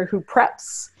practitioner who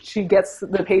preps. She gets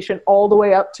the patient all the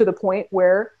way up to the point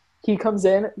where he comes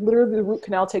in. Literally, the root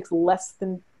canal takes less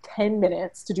than 10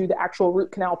 minutes to do the actual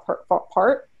root canal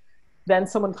part. Then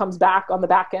someone comes back on the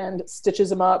back end,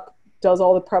 stitches him up, does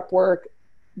all the prep work,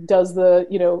 does the,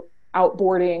 you know,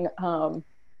 outboarding.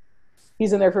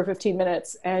 He's in there for 15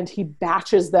 minutes and he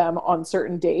batches them on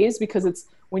certain days, because it's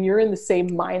when you're in the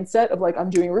same mindset of like, I'm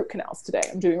doing root canals today.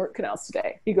 I'm doing root canals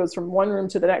today. He goes from one room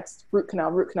to the next, root canal,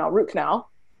 root canal, root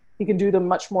canal. He can do them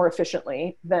much more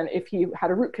efficiently than if he had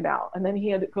a root canal. And then he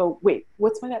had to go, wait,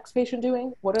 what's my next patient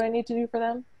doing? What do I need to do for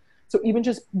them? So even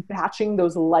just batching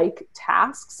those like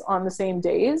tasks on the same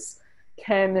days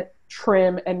can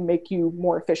trim and make you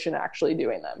more efficient actually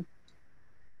doing them.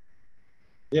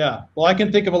 Yeah. Well, I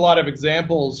can think of a lot of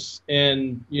examples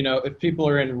in, you know, if people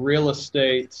are in real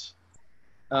estate,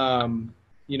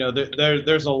 you know,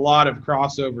 there's a lot of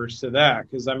crossovers to that.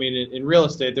 Because, I mean, in real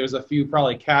estate, there's a few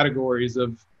probably categories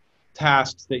of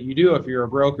tasks that you do if you're a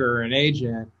broker or an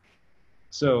agent.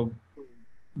 So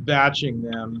batching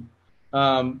them.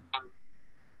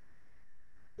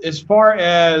 As far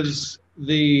as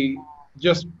the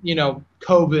just, you know,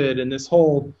 COVID and this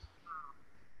whole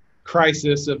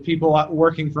crisis of people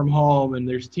working from home and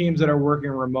there's teams that are working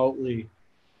remotely,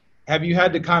 have you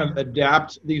had to kind of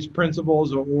adapt these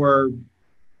principles, or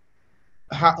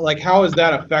how has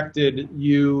that affected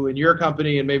you and your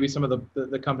company and maybe some of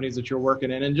the companies that you're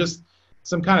working in, and just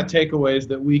some kind of takeaways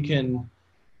that we can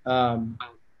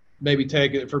maybe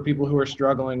take it for people who are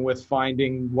struggling with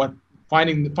finding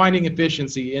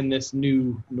efficiency in this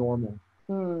new normal?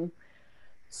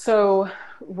 So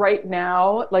right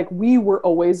now, like we were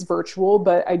always virtual,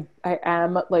 but I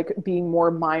am like being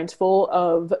more mindful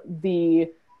of the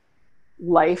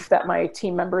life that my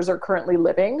team members are currently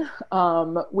living,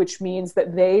 which means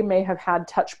that they may have had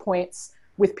touch points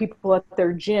with people at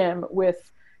their gym,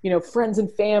 with, you know, friends and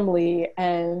family,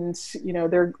 and, you know,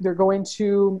 they're going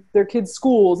to their kids'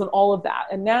 schools and all of that.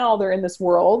 And now they're in this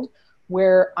world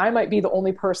where I might be the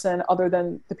only person other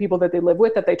than the people that they live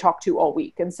with that they talk to all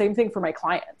week. And same thing for my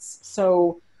clients.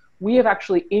 So we have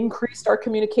actually increased our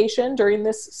communication during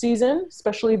this season,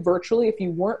 especially virtually. If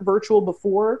you weren't virtual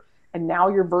before and now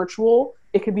you're virtual,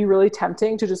 it can be really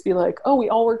tempting to just be like, oh, we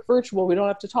all work virtual, we don't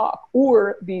have to talk.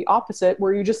 Or the opposite,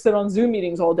 where you just sit on Zoom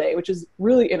meetings all day, which is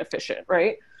really inefficient,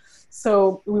 right?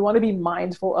 So we want to be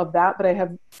mindful of that. But I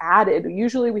have added,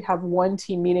 usually we have one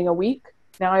team meeting a week.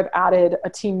 Now I've added a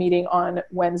team meeting on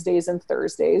Wednesdays and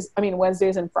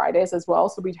Fridays as well.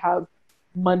 So we have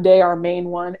Monday, our main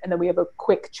one, and then we have a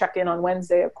quick check-in on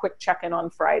Wednesday, a quick check-in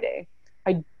on Friday.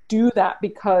 I do that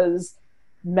because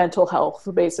mental health,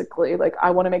 basically. Like, I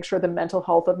want to make sure the mental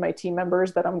health of my team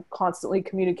members, that I'm constantly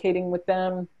communicating with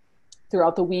them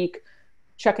throughout the week,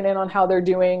 checking in on how they're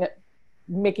doing,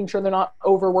 making sure they're not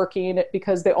overworking,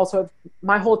 because they also have,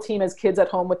 my whole team has kids at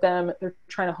home with them. They're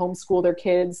trying to homeschool their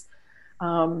kids.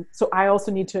 So I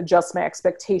also need to adjust my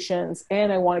expectations,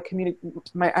 and I want to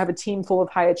communicate. I have a team full of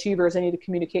high achievers. I need to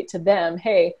communicate to them,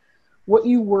 hey, what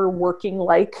you were working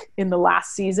like in the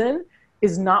last season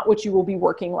is not what you will be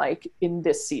working like in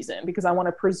this season, because I want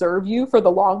to preserve you for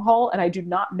the long haul. And I do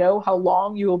not know how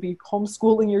long you will be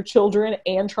homeschooling your children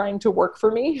and trying to work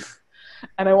for me.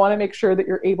 And I want to make sure that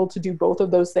you're able to do both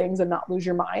of those things and not lose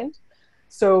your mind.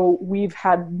 So we've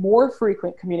had more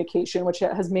frequent communication, which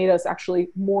has made us actually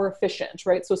more efficient,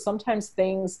 right? So sometimes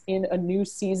things in a new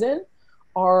season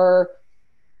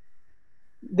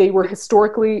they were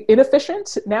historically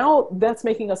inefficient. Now that's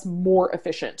making us more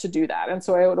efficient to do that. And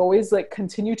so I would always like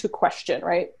continue to question,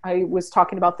 right? I was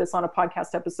talking about this on a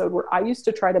podcast episode where I used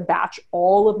to try to batch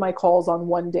all of my calls on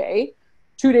one day,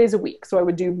 2 days a week. So I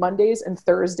would do Mondays and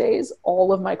Thursdays,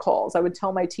 all of my calls. I would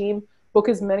tell my team, book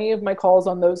as many of my calls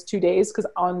on those 2 days, because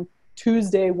on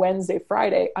Tuesday, Wednesday,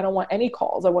 Friday, I don't want any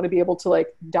calls. I want to be able to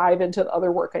like dive into the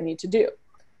other work I need to do.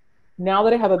 Now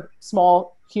that I have a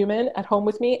small human at home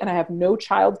with me and I have no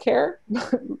childcare.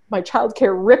 My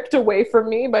childcare ripped away from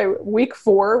me by week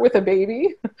 4 with a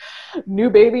baby, new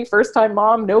baby, first time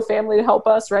mom, no family to help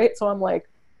us. Right. So I'm like,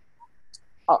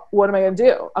 what am I going to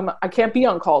do? I can't be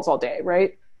on calls all day.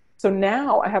 Right. So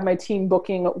now I have my team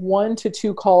booking 1 to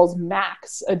 2 calls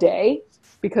max a day,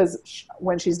 because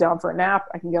when she's down for a nap,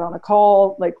 I can get on a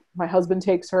call. Like my husband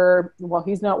takes her while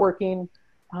he's not working.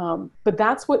 But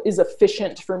that's what is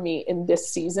efficient for me in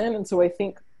this season. And so I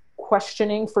think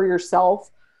questioning for yourself,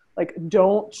 like,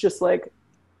 don't just like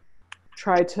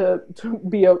try to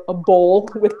be a bull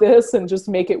with this and just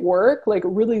make it work. Like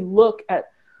really look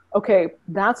at, okay,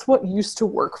 that's what used to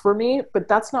work for me, but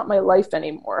that's not my life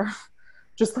anymore.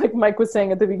 Just like Mike was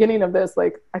saying at the beginning of this,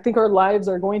 like, I think our lives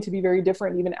are going to be very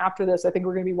different even after this. I think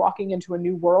we're going to be walking into a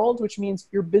new world, which means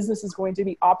your business is going to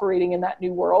be operating in that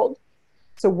new world.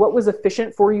 So what was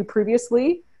efficient for you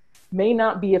previously may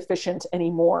not be efficient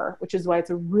anymore, which is why it's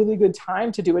a really good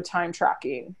time to do a time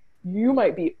tracking. You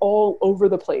might be all over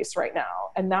the place right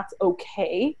now, and that's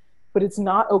okay, but it's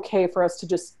not okay for us to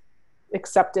just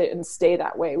accept it and stay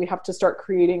that way. We have to start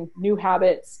creating new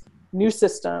habits, new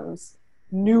systems,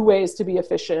 new ways to be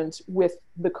efficient with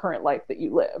the current life that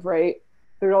you live, right?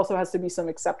 There also has to be some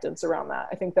acceptance around that.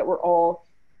 I think that we're all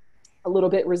a little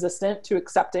bit resistant to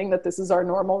accepting that this is our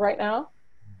normal right now.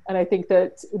 And I think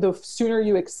that the sooner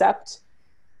you accept,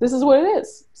 this is what it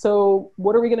is. So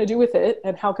what are we going to do with it?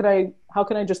 And how can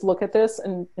I just look at this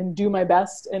and do my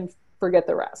best and forget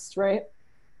the rest, right?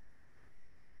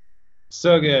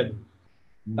 So good.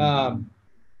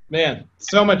 Man,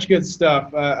 so much good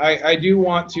stuff. I do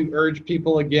want to urge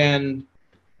people again,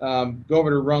 go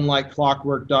over to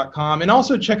runlikeclockwork.com and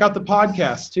also check out the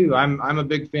podcast too. I'm a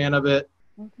big fan of it.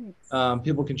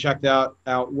 People can check that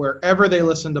out wherever they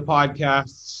listen to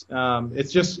podcasts.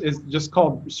 It's just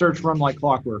called search Run Like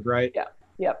Clockwork, right? Yeah.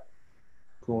 Yep.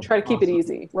 Cool. Try to keep it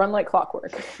easy. Run like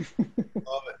clockwork.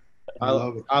 Love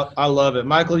it. I love it.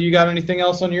 Michael, you got anything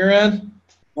else on your end?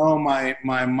 No, my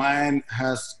mind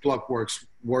has clockworks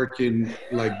working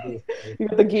like this. You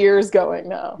got the gears going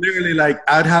now. Literally, like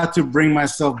I'd have to bring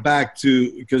myself back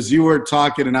to, because you were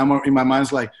talking and I'm in my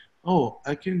mind's like, oh,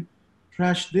 I can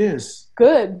trash this.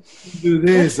 Good. Do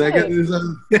this. I can do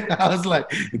something. I was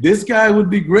like, this guy would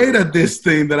be great at this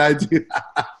thing that I do.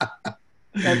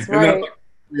 That's right.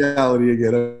 Reality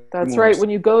again. That's right. When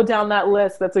you go down that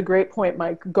list, that's a great point,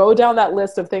 Mike. Go down that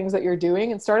list of things that you're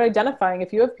doing and start identifying.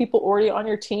 If you have people already on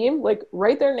your team, like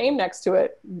write their name next to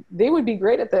it. They would be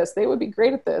great at this. They would be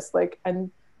great at this. Like,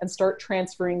 and start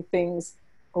transferring things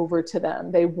over to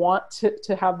them. They want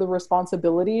to have the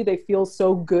responsibility. They feel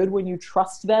so good when you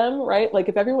trust them, right? Like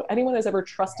if anyone has ever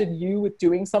trusted you with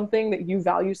doing something that you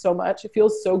value so much, it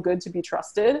feels so good to be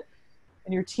trusted,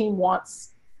 and your team wants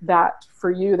that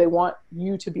for you. They want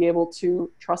you to be able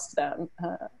to trust them.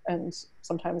 And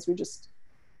sometimes we just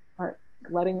aren't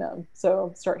letting them.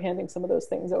 So start handing some of those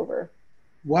things over.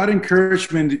 What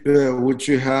encouragement would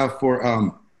you have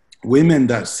for women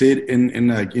that sit in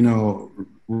like, you know,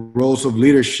 roles of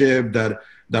leadership that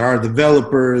are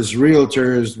developers,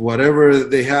 realtors, whatever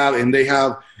they have, and they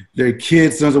have their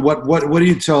kids? What do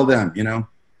you tell them, you know?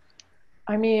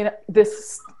 I mean,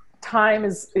 this time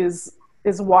is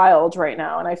wild right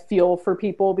now. And I feel for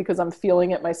people because I'm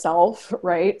feeling it myself.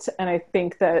 Right. And I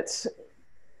think that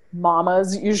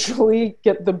mamas usually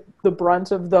get the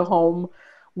brunt of the home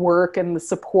work and the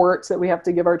support that we have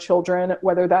to give our children,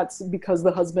 whether that's because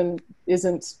the husband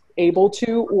isn't able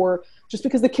to, or just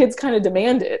because the kids kind of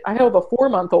demand it. I have a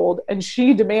 4-month-old and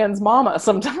she demands mama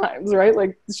sometimes, right?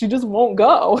 Like she just won't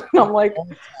go. And I'm like,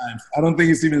 I don't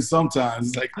think it's even sometimes.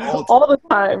 It's like all the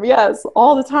time. Yes,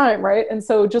 all the time, right? And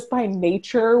so just by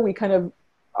nature, we kind of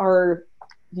are,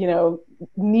 you know,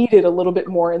 needed a little bit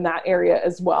more in that area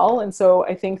as well. And so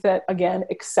I think that, again,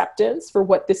 acceptance for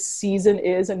what this season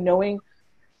is and knowing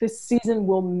this season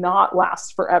will not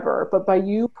last forever, but by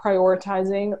you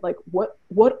prioritizing, like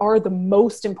what are the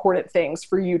most important things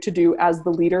for you to do as the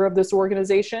leader of this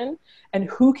organization, and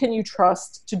who can you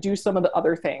trust to do some of the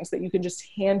other things that you can just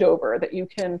hand over, that you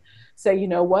can say, you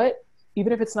know what,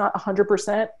 even if it's not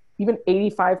 100%, even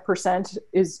 85%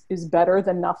 is better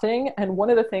than nothing. And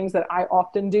one of the things that I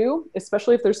often do,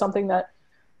 especially if there's something that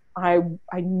I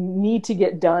need to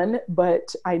get done,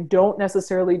 but I don't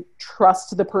necessarily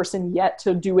trust the person yet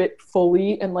to do it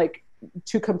fully and like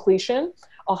to completion,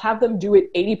 I'll have them do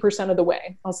it 80% of the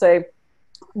way. I'll say,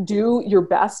 do your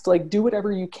best, like do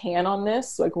whatever you can on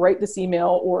this, like write this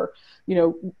email or, you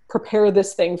know, prepare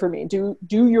this thing for me, do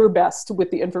your best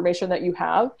with the information that you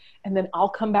have. And then I'll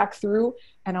come back through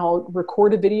and I'll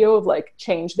record a video of like,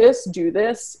 change this, do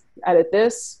this, edit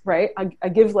this, right? I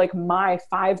give like my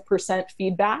 5%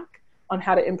 feedback on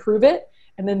how to improve it,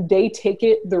 and then they take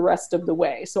it the rest of the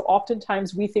way. So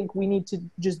oftentimes we think we need to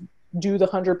just do the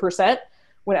 100%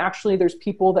 when actually there's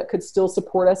people that could still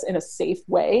support us in a safe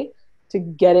way to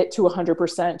get it to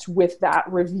 100% with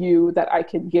that review that I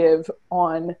could give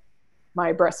on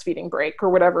my breastfeeding break or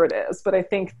whatever it is. But I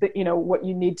think that, you know, what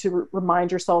you need to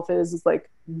remind yourself is like,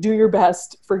 do your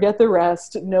best, forget the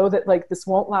rest, know that like this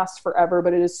won't last forever,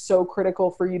 but it is so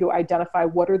critical for you to identify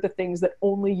what are the things that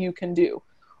only you can do.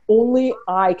 Only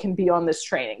I can be on this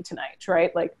training tonight,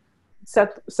 right? Like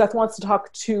Seth wants to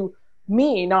talk to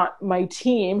me, not my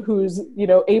team, who's, you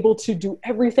know, able to do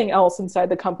everything else inside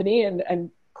the company and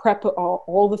prep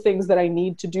all the things that I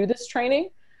need to do this training.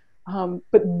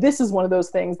 But this is one of those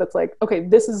things that's like, okay,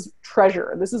 this is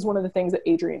treasure. This is one of the things that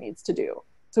Adrienne needs to do.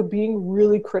 So being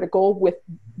really critical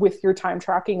with your time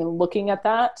tracking and looking at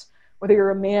that, whether you're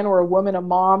a man or a woman, a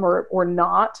mom or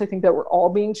not, I think that we're all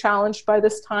being challenged by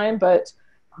this time. But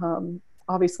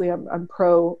obviously I'm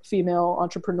pro female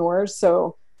entrepreneurs.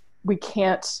 So we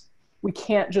can't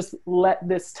just let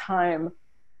this time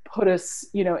put us,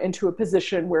 you know, into a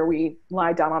position where we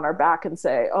lie down on our back and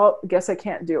say, oh, guess I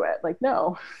can't do it. Like,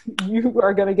 no, you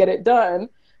are going to get it done.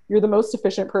 You're the most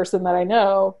efficient person that I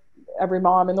know, every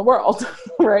mom in the world,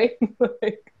 right?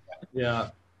 Yeah,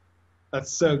 that's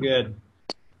so good.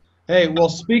 Hey, well,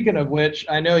 speaking of which,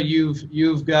 I know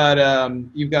you've got a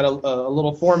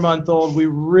little 4-month-old. We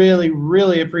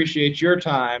really appreciate your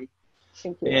time.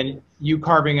 Thank you. And you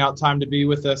carving out time to be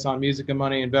with us on Music and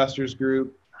Money Investors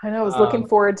Group. I know I was looking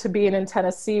forward to being in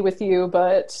Tennessee with you,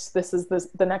 but this is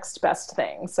the next best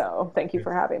thing. So thank you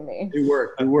for having me. It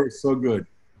worked. It worked so good.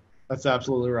 That's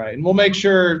absolutely right. And we'll make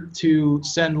sure to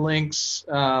send links.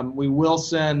 We will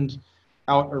send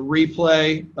out a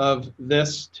replay of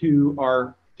this to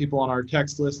our people on our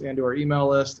text list and to our email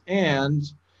list.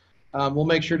 And we'll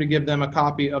make sure to give them a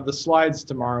copy of the slides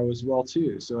tomorrow as well,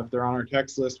 too. So if they're on our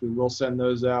text list, we will send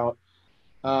those out.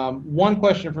 One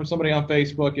question from somebody on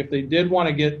Facebook: if they did want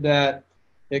to get that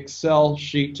Excel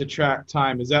sheet to track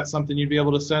time, is that something you'd be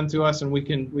able to send to us and we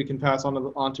can pass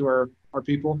on to our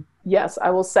people? Yes, I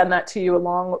will send that to you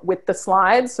along with the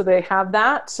slides, so they have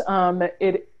that.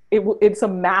 It's a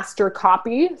master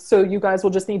copy, so you guys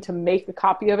will just need to make a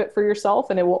copy of it for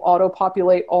yourself, and it will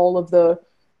auto-populate all of the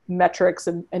metrics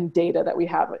and data that we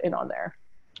have on there.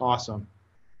 Awesome.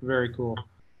 Very cool.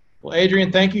 Well,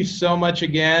 Adrienne, thank you so much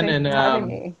again. Thanks for having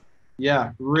me.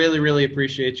 Yeah, really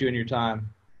appreciate you and your time.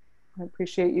 I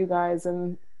appreciate you guys,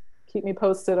 and keep me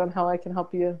posted on how I can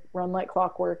help you run like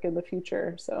clockwork in the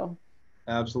future. So,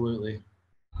 absolutely.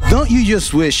 Don't you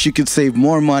just wish you could save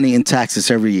more money in taxes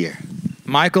every year?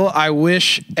 Michael, I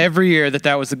wish every year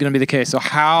that was going to be the case. So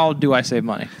how do I save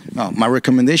money? Oh, my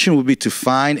recommendation would be to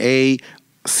find a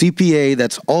CPA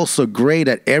that's also great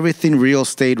at everything real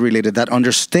estate related, that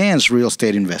understands real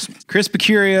estate investment. Chris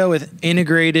Picurio with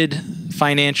Integrated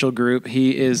Financial Group.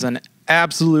 He is an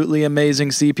absolutely amazing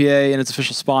CPA and it's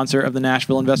official sponsor of the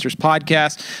Nashville Investors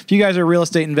Podcast. If you guys are real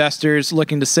estate investors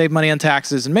looking to save money on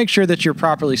taxes and make sure that you're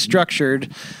properly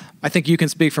structured, I think you can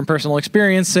speak from personal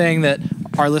experience saying that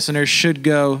our listeners should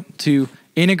go to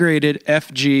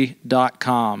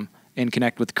integratedfg.com and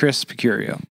connect with Chris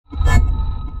Picurio.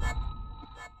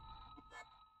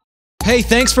 Hey,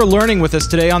 thanks for learning with us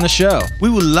today on the show. We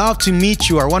would love to meet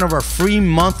you at one of our free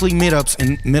monthly meetups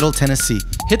in Middle Tennessee.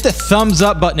 Hit the thumbs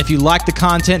up button if you like the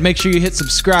content. Make sure you hit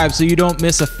subscribe so you don't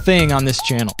miss a thing on this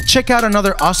channel. Check out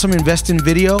another awesome investing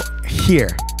video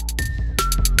here.